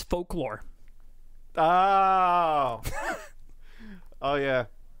 It's folklore. Oh. Oh yeah.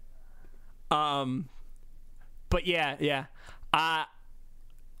 But yeah.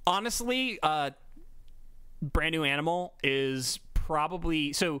 Honestly, Brand New Animal is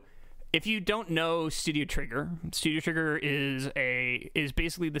probably so. If you don't know Studio Trigger is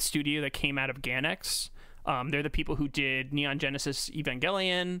basically the studio that came out of Gainax. They're the people who did Neon Genesis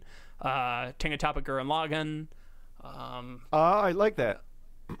Evangelion, Tengatoppa Gurren Lagann. I like that.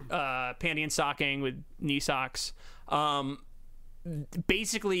 Panty and Stocking with knee socks.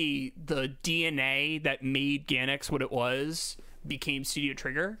 Basically, the DNA that made Gainax what it was became Studio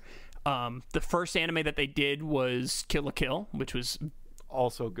Trigger. The first anime that they did was Kill la Kill, which was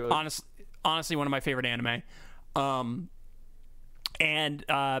also good. Honestly, one of my favorite anime. And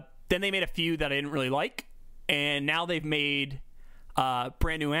then they made a few that I didn't really like, and now they've made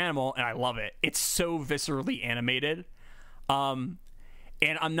Brand New Animal, and I love it. It's so viscerally animated. And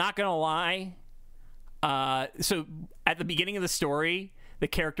I'm not gonna lie. So at the beginning of the story, the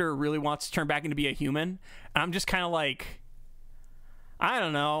character really wants to turn back into be a human. And I'm just kind of like, I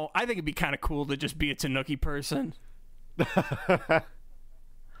don't know. I think it'd be kind of cool to just be a Tanuki person.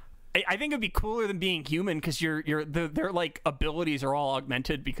 I think it'd be cooler than being human because their like abilities are all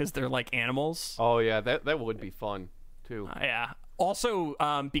augmented because they're like animals. Oh yeah, that would be fun too. Yeah. Also,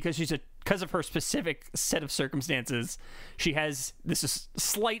 because because of her specific set of circumstances, she has, this is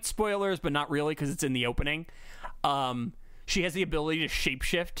slight spoilers, but not really because it's in the opening. She has the ability to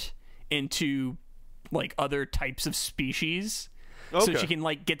shapeshift into like other types of species. Okay. So she can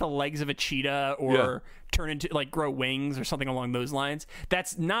like get the legs of a cheetah or turn into like grow wings or something along those lines.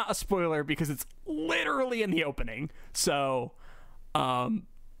 That's not a spoiler because it's literally in the opening. So, but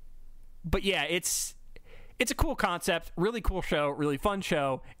yeah, it's a cool concept, really cool show, really fun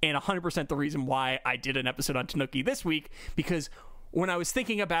show, and 100% the reason why I did an episode on Tanuki this week, because when I was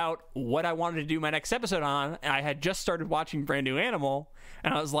thinking about what I wanted to do my next episode on, I had just started watching Brand New Animal,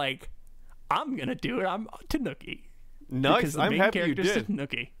 and I was like, I'm going to do it. I'm Tanuki. Nice. I'm happy you did.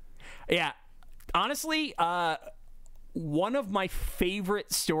 Tanuki. Yeah. Honestly, one of my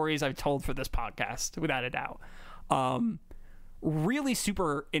favorite stories I've told for this podcast, without a doubt. Really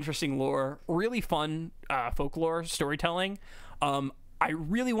super interesting lore, really fun folklore storytelling. I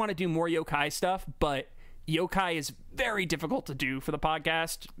really want to do more Yōkai stuff, but Yōkai is very difficult to do for the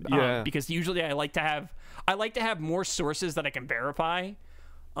podcast because usually I like to have more sources that I can verify.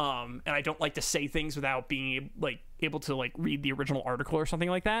 And I don't like to say things without being able to like read the original article or something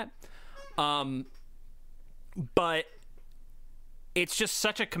like that. But it's just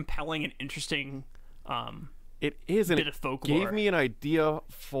such a compelling and interesting it is, and bit of folklore. Gave me an idea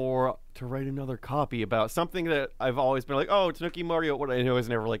to write another copy about something that I've always been like, oh, Tanuki Mario. What I know is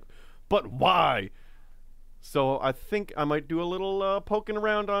never like, but why? So I think I might do a little poking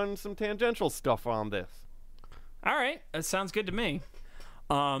around on some tangential stuff on this. All right, that sounds good to me.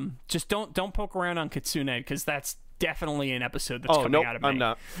 Just don't poke around on Kitsune because that's definitely an episode that's coming out of me. I'm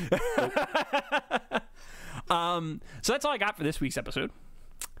not. So that's all I got for this week's episode.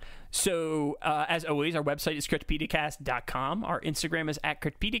 So, as always, our website is cryptopedicast.com. Our Instagram is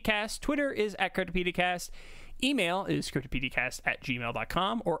 @cryptopedicast. Twitter is @cryptopedicast. Email is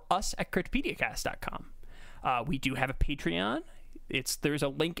cryptopedicast@gmail.com or us at cryptopedicast.com. We do have a Patreon. There's a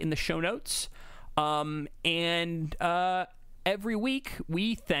link in the show notes. And every week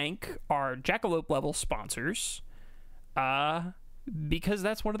we thank our Jackalope level sponsors because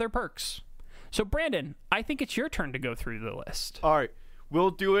that's one of their perks. So, Brandon, I think it's your turn to go through the list. All right. We'll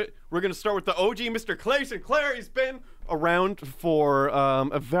do it. We're going to start with the OG, Mr. Clay Sinclair. He's been around for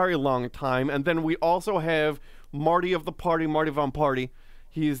a very long time. And then we also have Marty of the party, Marty Von Party.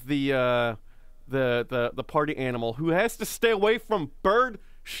 He's the party animal who has to stay away from Bird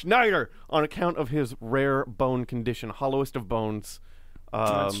Schneider on account of his rare bone condition, hollowest of bones.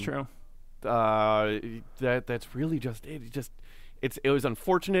 That's true. That's really just it. It was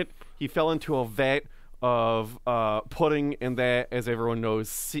unfortunate. He fell into a vat of pudding, and that, as everyone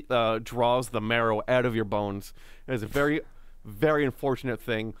knows, draws the marrow out of your bones. It's a very, very unfortunate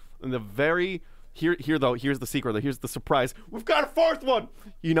thing. And here's the secret. Here's the surprise. We've got a fourth one.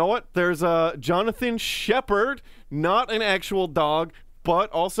 You know what? There's Jonathan Shepard, not an actual dog,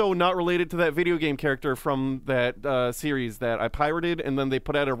 but also not related to that video game character from that series that I pirated, and then they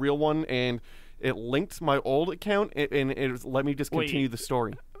put out a real one, and it linked my old account, and it let me just continue the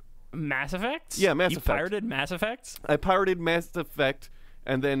story. Mass Effect? Yeah, Mass Effect. You pirated Mass Effect? I pirated Mass Effect,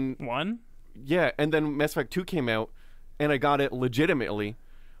 and then... One? Yeah, and then Mass Effect 2 came out, and I got it legitimately,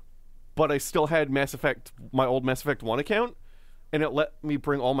 but I still had my old Mass Effect 1 account, and it let me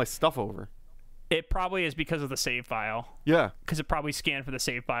bring all my stuff over. It probably is because of the save file. Yeah. Because it probably scanned for the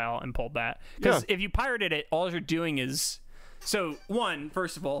save file and pulled that. Because if you pirated it, all you're doing is... So,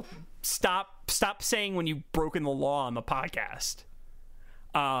 first of all, stop saying when you've broken the law on the podcast.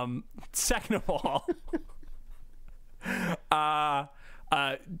 Second of all,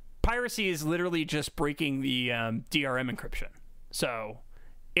 piracy is literally just breaking the DRM encryption. So,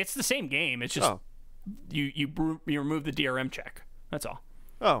 it's the same game. It's just you remove the DRM check. That's all.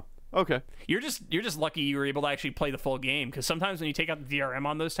 Oh. Okay. You're just lucky you were able to actually play the full game, because sometimes when you take out the DRM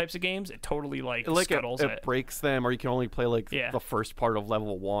on those types of games, it totally scuttles it. It breaks them, or you can only play the first part of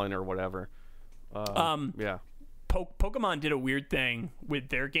level 1 or whatever. Yeah. Pokemon did a weird thing with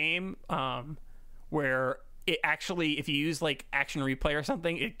their game, where it actually, if you use like Action Replay or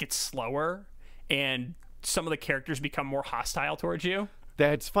something, it gets slower, and some of the characters become more hostile towards you.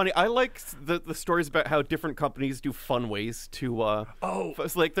 That's funny. I like the stories about how different companies do fun ways to.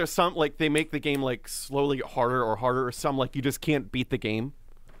 It's like there's some like they make the game like slowly harder, or some like you just can't beat the game.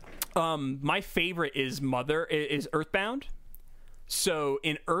 My favorite is Earthbound. So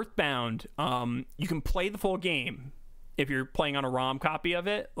in Earthbound, you can play the full game if you're playing on a ROM copy of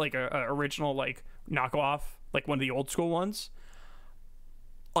it, like a original like knockoff, like one of the old school ones,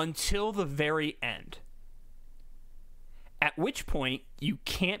 until the very end. At which point, you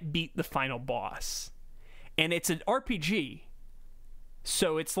can't beat the final boss. And it's an RPG.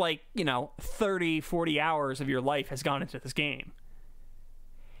 So it's like, 30, 40 hours of your life has gone into this game.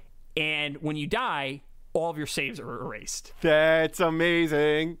 And when you die, all of your saves are erased. That's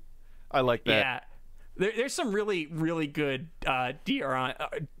amazing. I like that. Yeah. There's some really, really good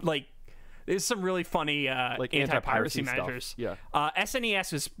there's some really funny anti-piracy measures. Yeah.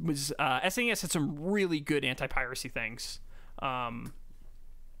 SNES SNES had some really good anti-piracy things.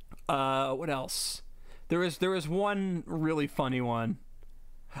 What else? There was one really funny one.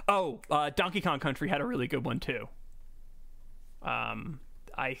 Donkey Kong Country had a really good one too.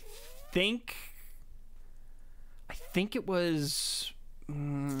 I think it was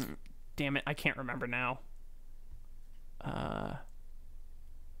damn it, I can't remember now.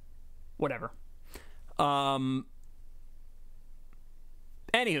 Whatever. Anywho.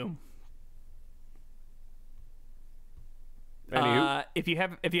 If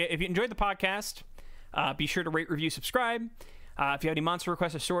you enjoyed the podcast, be sure to rate, review, subscribe. If you have any monster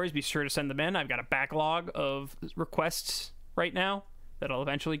requests or stories, be sure to send them in. I've got a backlog of requests right now that I'll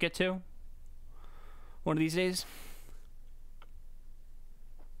eventually get to one of these days.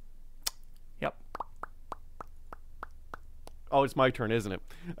 Yep. Oh, it's my turn, isn't it?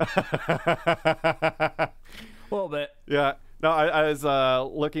 A little bit. Yeah. No, I was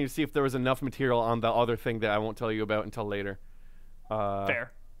looking to see if there was enough material on the other thing that I won't tell you about until later.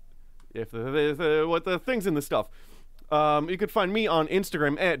 Fair. If what the things in the stuff. You could find me on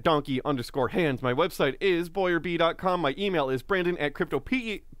Instagram at donkey_hands. My website is boyerb.com. My email is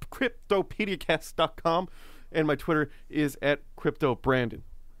brandon@cryptopediacast.com. And my Twitter is @cryptobrandon.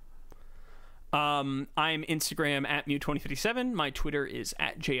 I'm Instagram @mew2057. My Twitter is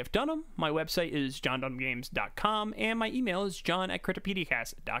 @jfdunham. My website is johndunhamgames.com. And my email is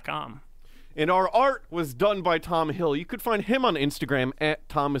john@cryptopediacast.com. And our art was done by Tom Hill. You could find him on Instagram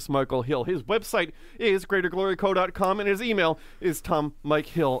 @ThomasMichaelHill. His website is greatergloryco.com, and his email is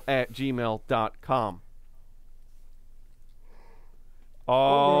tommikehill@gmail.com.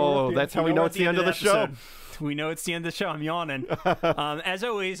 Oh, that's how we know it's the end of the show. We know it's the end of the show. I'm yawning. As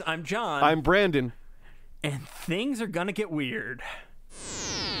always, I'm John. I'm Brandon. And things are going to get weird.